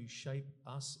way that you shape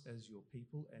us as your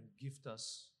people and gift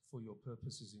us for your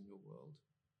purposes in your world.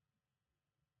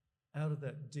 Out of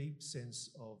that deep sense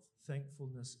of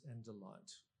thankfulness and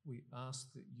delight, we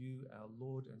ask that you, our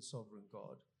Lord and sovereign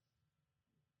God,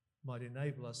 might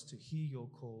enable us to hear your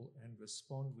call and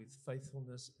respond with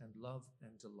faithfulness and love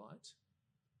and delight,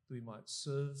 that we might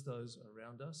serve those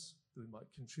around us, that we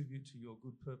might contribute to your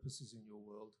good purposes in your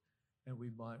world, and we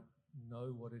might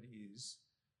know what it is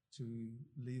to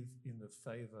live in the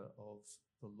favour of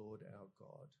the Lord our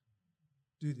God.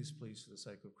 Do this, please, for the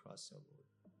sake of Christ our Lord.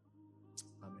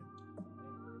 Amen.